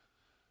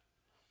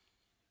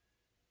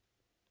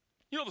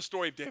 You know the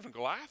story of David and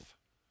Goliath?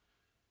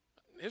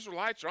 The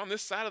Israelites are on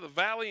this side of the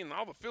valley, and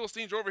all the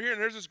Philistines are over here,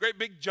 and there's this great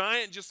big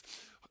giant just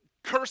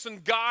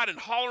cursing God and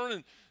hollering,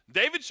 and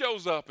David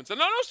shows up and says,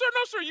 no,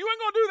 sir, you ain't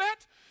going to do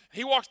that.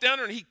 He walks down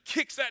there, and he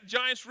kicks that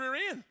giant's rear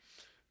end.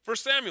 1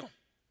 Samuel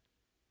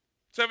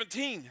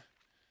 17,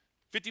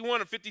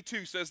 51 and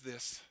 52 says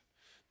this.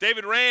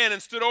 David ran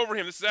and stood over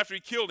him. This is after he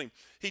killed him.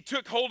 He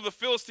took hold of the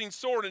Philistine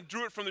sword and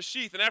drew it from the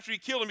sheath. And after he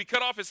killed him, he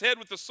cut off his head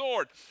with the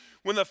sword.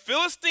 When the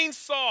Philistines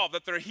saw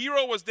that their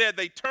hero was dead,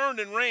 they turned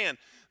and ran.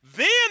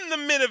 Then the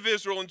men of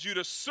Israel and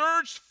Judah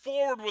surged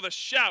forward with a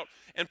shout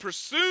and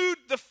pursued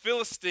the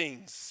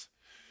Philistines.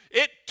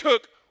 It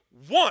took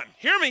one,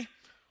 hear me,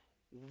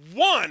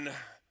 one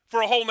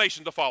for a whole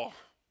nation to follow.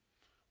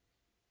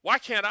 Why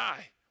can't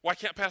I? Why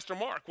can't Pastor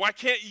Mark? Why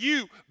can't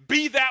you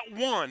be that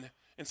one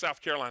in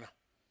South Carolina?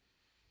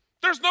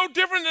 There's no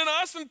different than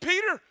us and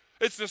Peter.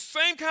 It's the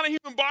same kind of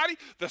human body,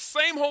 the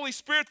same Holy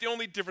Spirit. The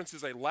only difference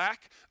is a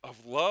lack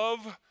of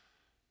love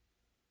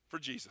for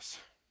Jesus.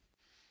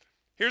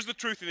 Here's the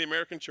truth in the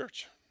American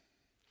church.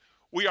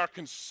 We are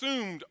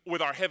consumed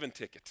with our heaven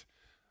ticket.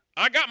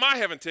 I got my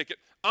heaven ticket.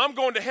 I'm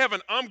going to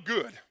heaven. I'm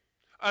good.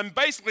 I'm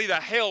basically the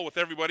hell with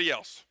everybody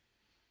else.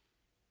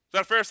 Is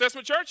that a fair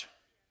assessment, church?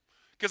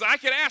 Because I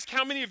can ask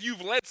how many of you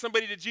have led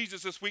somebody to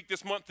Jesus this week,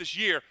 this month, this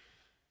year,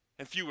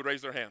 and few would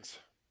raise their hands.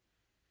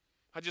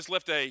 I just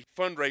left a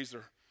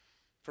fundraiser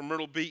from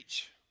Myrtle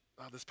Beach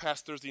this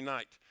past Thursday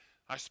night.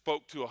 I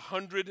spoke to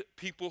 100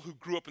 people who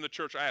grew up in the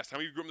church. I asked, how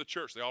many of you grew up in the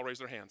church? They all raised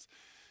their hands.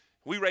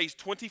 We raised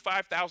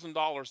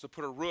 $25,000 to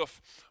put a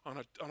roof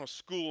on a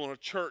school and a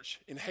church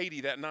in Haiti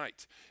that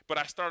night. But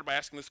I started by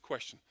asking this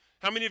question.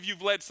 How many of you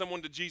have led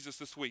someone to Jesus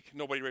this week?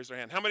 Nobody raised their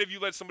hand. How many of you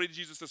led somebody to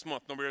Jesus this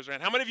month? Nobody raised their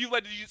hand. How many of you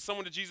led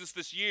someone to Jesus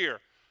this year?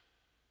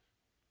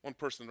 One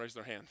person raised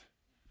their hand.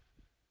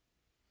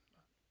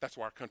 That's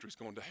why our country's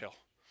going to hell.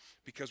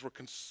 Because we're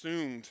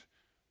consumed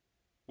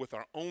with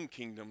our own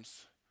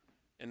kingdoms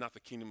and not the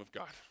kingdom of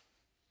God.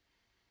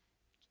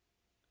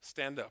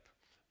 Stand up.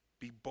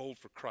 Be bold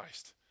for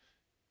Christ.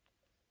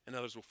 And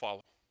others will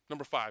follow.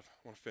 Number 5,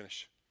 I want to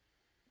finish.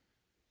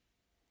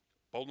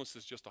 Boldness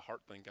is just a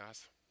heart thing,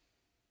 guys.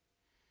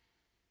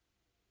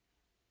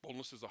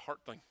 Boldness is a heart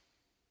thing.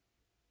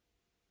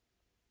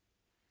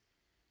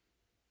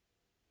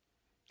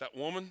 That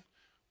woman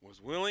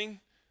was willing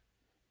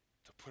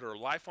to put her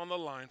life on the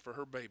line for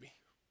her baby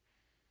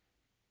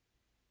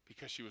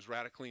because she was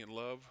radically in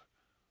love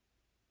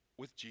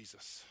with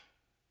Jesus.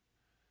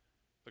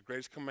 The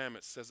greatest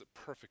commandment says it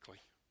perfectly.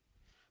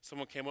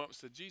 Someone came up and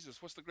said,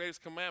 Jesus, what's the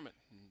greatest commandment?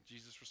 And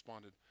Jesus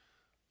responded,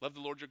 love the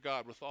Lord your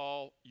God with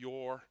all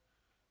your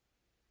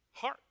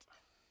heart,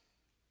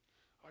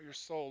 all your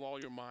soul, all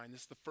your mind.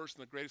 This is the first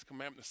and the greatest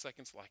commandment. The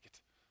second's like it.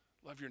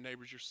 Love your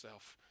neighbors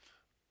yourself.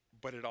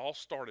 But it all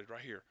started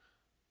right here.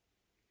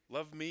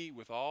 Love me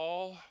with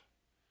all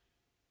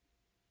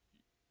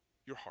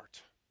your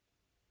heart.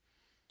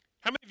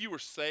 How many of you were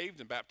saved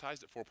and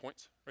baptized at 4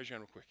 Points? Raise your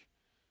hand real quick.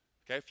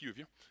 Okay, a few of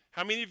you.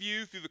 How many of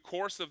you, through the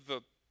course of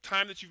the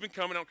time that you've been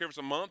coming, I don't care if it's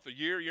a month, a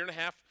year and a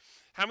half,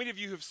 how many of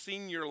you have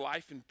seen your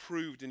life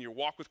improved in your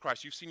walk with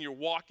Christ? You've seen your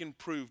walk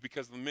improve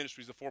because of the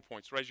ministries of 4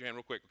 Points. Raise your hand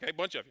real quick, okay? A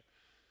bunch of you.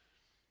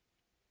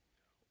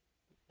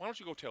 Why don't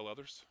you go tell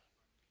others?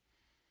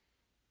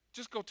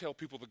 Just go tell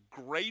people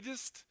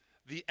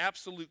the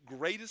absolute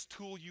greatest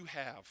tool you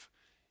have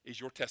is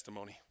your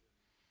testimony.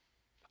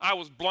 I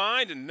was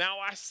blind and now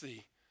I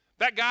see.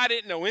 That guy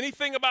didn't know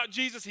anything about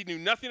Jesus. He knew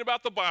nothing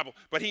about the Bible,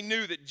 but he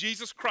knew that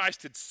Jesus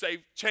Christ had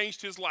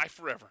changed his life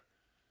forever.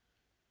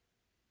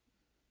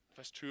 If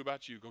that's true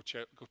about you, go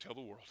tell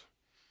the world.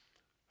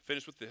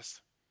 Finish with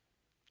this.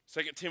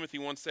 2 Timothy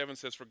 1:7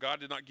 says, for God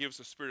did not give us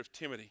a spirit of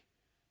timidity,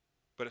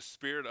 but a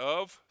spirit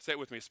of, say it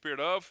with me, a spirit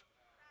of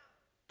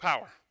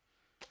power.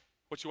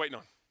 What you waiting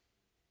on?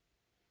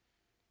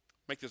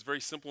 Make this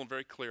very simple and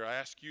very clear. I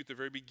ask you at the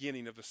very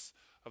beginning of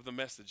the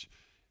message,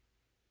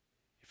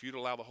 if you'd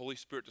allow the Holy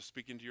Spirit to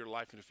speak into your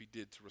life, and if he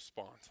did, to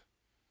respond.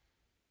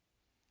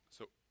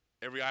 So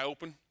every eye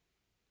open,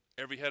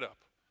 every head up.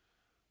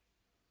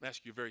 I'm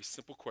asking you a very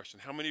simple question.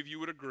 How many of you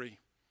would agree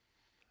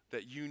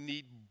that you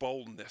need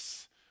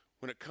boldness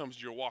when it comes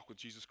to your walk with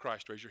Jesus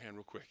Christ? Raise your hand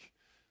real quick.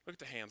 Look at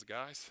the hands,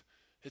 guys.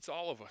 It's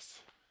all of us.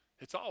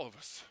 It's all of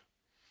us.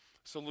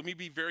 So let me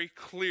be very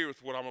clear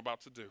with what I'm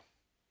about to do.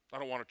 I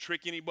don't want to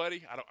trick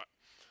anybody.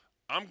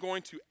 I'm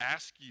going to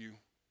ask you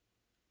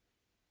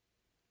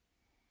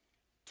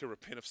to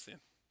repent of sin.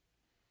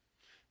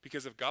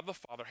 Because if God the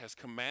Father has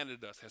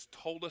commanded us, has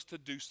told us to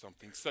do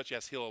something, such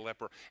as heal a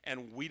leper,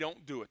 and we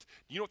don't do it,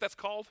 you know what that's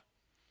called?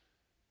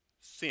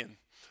 Sin.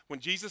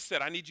 When Jesus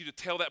said, I need you to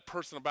tell that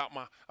person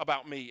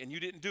about me, and you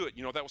didn't do it,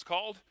 you know what that was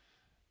called?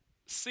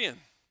 Sin.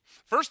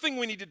 First thing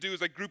we need to do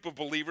as a group of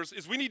believers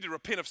is we need to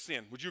repent of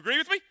sin. Would you agree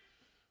with me?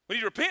 We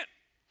need to repent.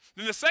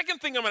 Then the second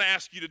thing I'm going to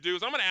ask you to do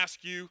is I'm going to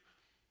ask you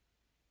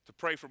to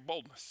pray for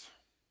boldness.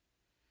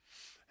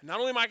 And not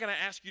only am I going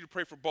to ask you to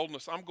pray for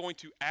boldness, I'm going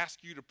to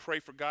ask you to pray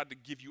for God to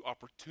give you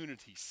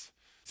opportunities.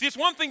 See, it's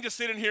one thing to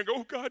sit in here and go,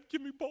 oh, God,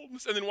 give me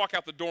boldness, and then walk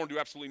out the door and do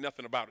absolutely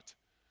nothing about it.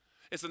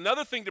 It's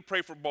another thing to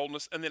pray for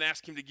boldness and then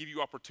ask him to give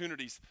you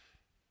opportunities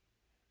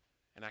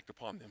and act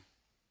upon them.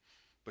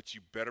 But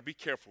you better be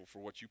careful for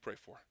what you pray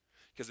for.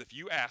 Because if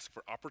you ask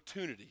for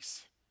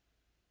opportunities,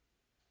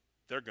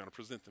 they're going to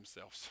present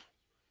themselves.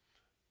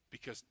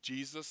 Because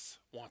Jesus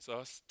wants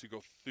us to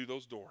go through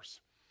those doors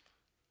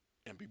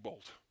and be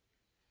bold.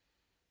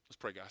 Let's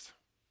pray, guys.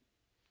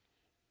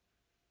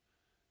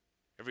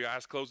 Every eye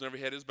is closed and every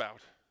head is bowed.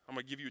 I'm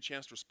going to give you a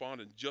chance to respond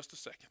in just a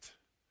second.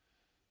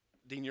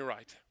 Dean, you're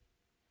right.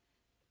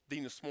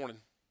 Dean, this morning,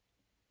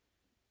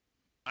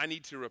 I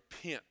need to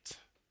repent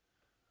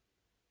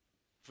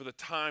for the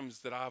times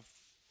that I've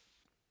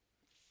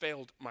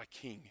failed my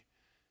King.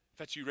 If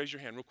that's you, raise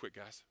your hand real quick,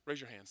 guys.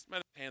 Raise your hands.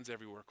 Man, hands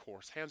everywhere, of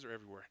course. Hands are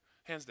everywhere.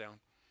 Hands down.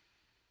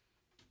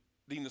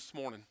 Dean, this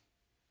morning,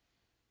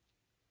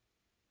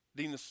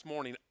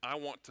 I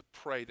want to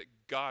pray that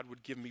God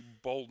would give me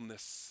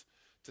boldness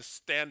to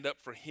stand up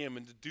for him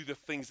and to do the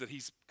things that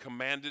he's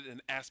commanded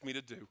and asked me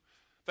to do.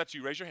 If that's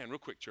you, raise your hand real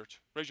quick, church.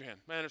 Raise your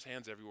hand. Man, there's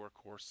hands everywhere, of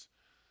course.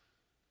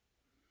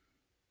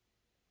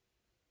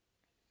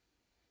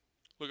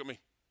 Look at me.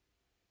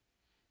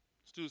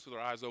 Let's do this with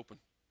our eyes open,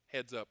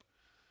 heads up.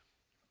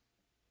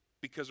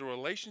 Because a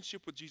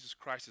relationship with Jesus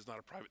Christ is not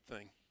a private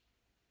thing.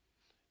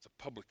 It's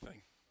a public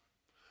thing.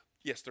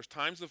 Yes, there's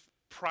times of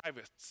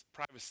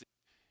privacy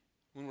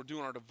when we're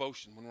doing our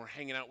devotion, when we're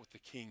hanging out with the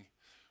King.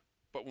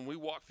 But when we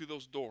walk through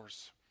those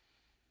doors,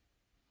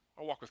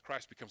 our walk with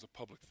Christ becomes a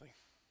public thing.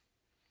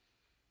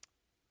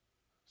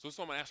 So this is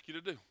what I'm going to ask you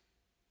to do.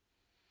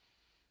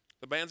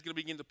 The band's going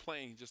to begin to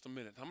play in just a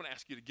minute. I'm going to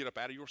ask you to get up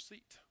out of your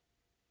seat.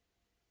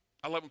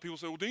 I love when people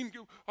say, well, Dean,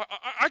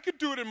 I could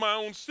do it in my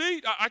own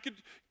seat. I could.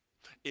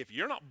 If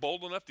you're not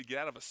bold enough to get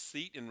out of a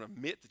seat and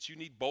admit that you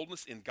need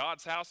boldness in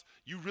God's house,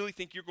 you really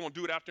think you're going to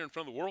do it out there in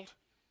front of the world?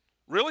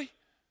 Really?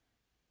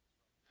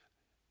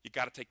 You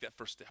got to take that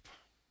first step.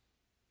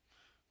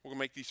 We're going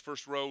to make these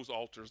first rows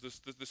altars,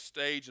 this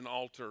stage an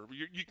altar.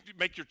 You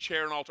make your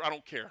chair an altar. I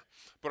don't care.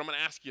 But I'm going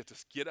to ask you to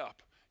get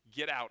up,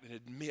 get out, and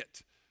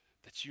admit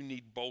that you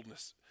need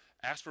boldness.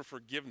 Ask for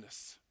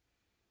forgiveness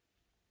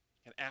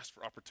and ask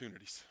for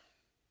opportunities.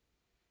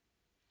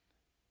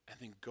 And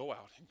then go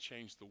out and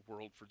change the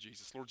world for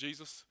Jesus. Lord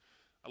Jesus,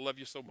 I love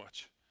you so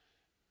much.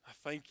 I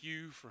thank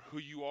you for who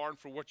you are and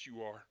for what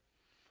you are.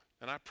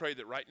 And I pray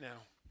that right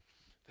now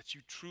that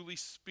you truly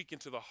speak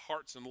into the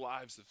hearts and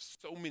lives of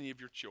so many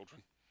of your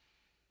children.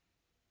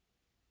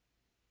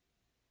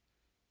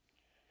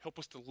 Help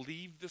us to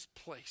leave this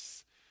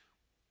place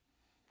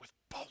with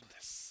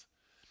boldness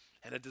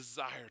and a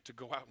desire to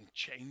go out and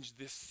change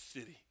this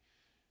city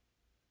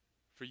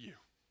for you.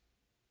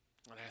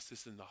 And I ask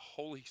this in the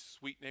holy,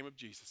 sweet name of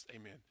Jesus.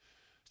 Amen.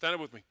 Stand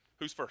up with me.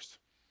 Who's first?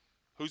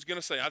 Who's going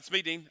to say, that's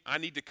me, Dean. I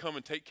need to come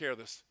and take care of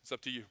this. It's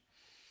up to you.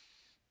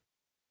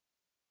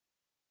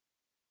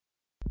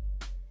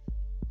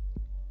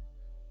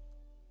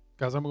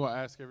 Guys, I'm going to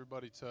ask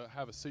everybody to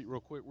have a seat real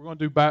quick. We're going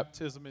to do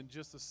baptism in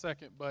just a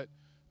second, but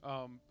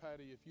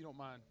Patty, if you don't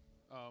mind,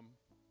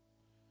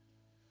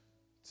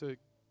 to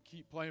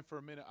keep playing for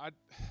a minute.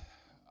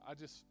 I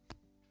just,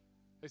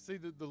 it's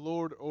either the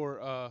Lord or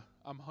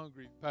I'm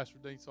hungry, Pastor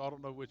Dean, so I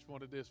don't know which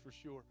one it is for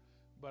sure.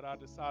 But I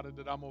decided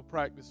that I'm going to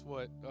practice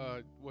what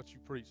you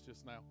preached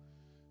just now.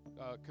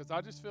 Because I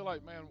just feel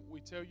like, man,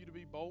 we tell you to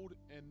be bold,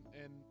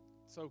 and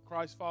so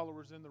Christ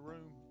followers in the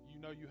room,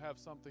 you know you have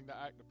something to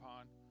act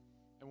upon.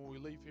 And when we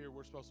leave here,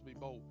 we're supposed to be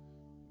bold.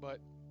 But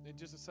in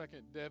just a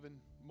second, Devin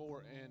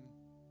Moore and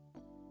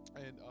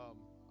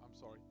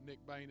Nick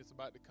Bain is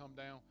about to come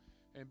down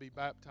and be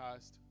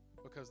baptized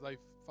because they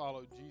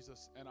followed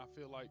Jesus. And I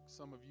feel like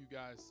some of you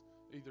guys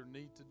either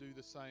need to do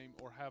the same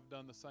or have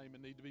done the same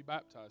and need to be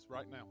baptized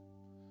right now.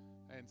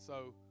 And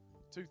so,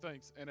 two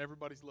things, and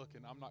everybody's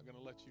looking. I'm not going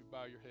to let you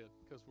bow your head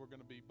because we're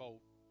going to be bold.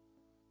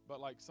 But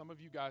like some of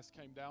you guys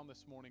came down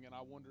this morning, and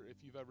I wonder if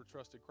you've ever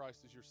trusted Christ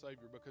as your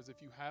Savior, because if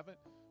you haven't,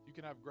 you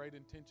can have great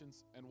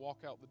intentions and walk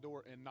out the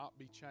door and not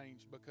be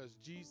changed, because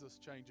Jesus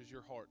changes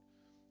your heart.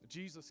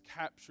 Jesus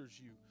captures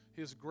you.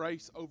 His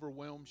grace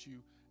overwhelms you,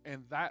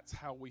 and that's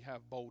how we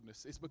have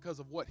boldness. It's because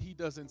of what He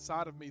does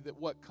inside of me that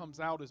what comes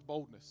out is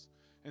boldness.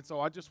 And so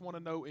I just want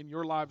to know in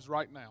your lives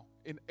right now,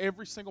 in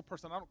every single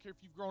person, I don't care if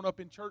you've grown up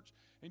in church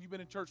and you've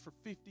been in church for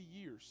 50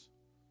 years,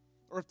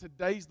 or if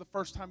today's the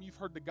first time you've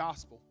heard the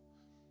gospel,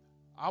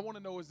 I want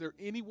to know, is there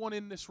anyone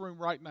in this room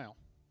right now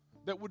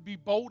that would be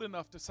bold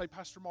enough to say,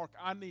 Pastor Mark,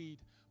 I need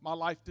my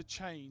life to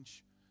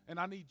change, and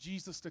I need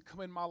Jesus to come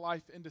in my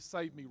life and to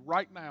save me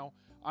right now.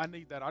 I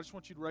need that. I just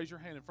want you to raise your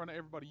hand in front of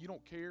everybody. You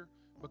don't care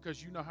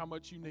because you know how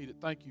much you need it.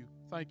 Thank you.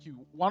 Thank you.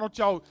 Why don't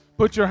y'all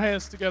put your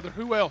hands together?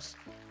 Who else?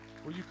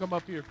 Will you come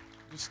up here?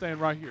 Just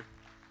stand right here.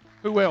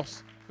 Who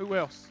else? Who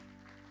else?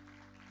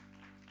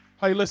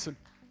 Hey, listen.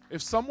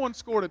 If someone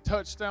scored a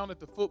touchdown at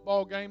the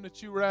football game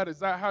that you were at, is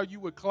that how you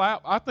would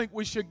clap? I think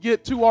we should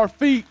get to our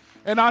feet,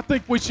 and I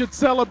think we should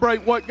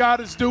celebrate what God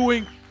is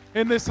doing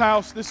in this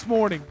house this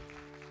morning.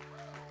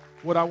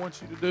 What I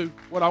want you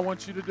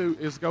to do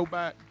is go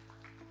back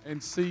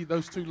and see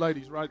those two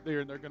ladies right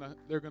there, and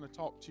they're gonna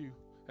talk to you.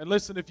 And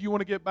listen, if you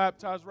want to get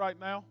baptized right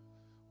now,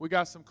 we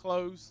got some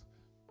clothes,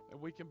 and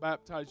we can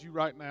baptize you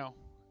right now.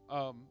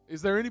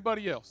 Is there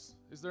anybody else?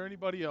 Is there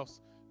anybody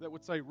else that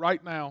would say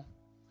right now,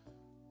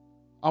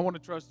 I want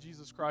to trust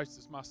Jesus Christ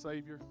as my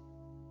Savior?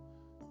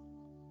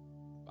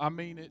 I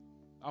mean it.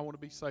 I want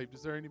to be saved.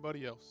 Is there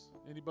anybody else?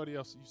 Anybody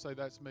else that you say,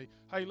 that's me?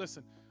 Hey,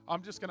 listen,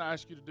 I'm just going to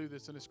ask you to do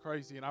this, and it's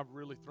crazy, and I've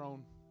really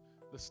thrown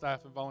the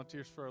staff and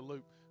volunteers for a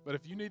loop. But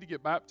if you need to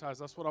get baptized,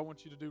 that's what I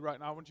want you to do right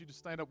now. I want you to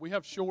stand up. We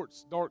have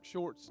shorts, dark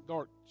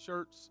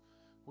shirts.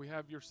 We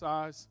have your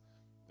size,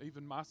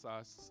 even my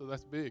size, so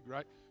that's big,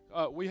 right?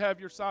 We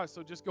have your size,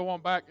 so just go on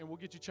back, and we'll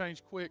get you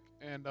changed quick,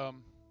 and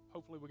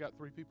hopefully we got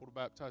 3 people to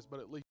baptize, but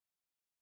at least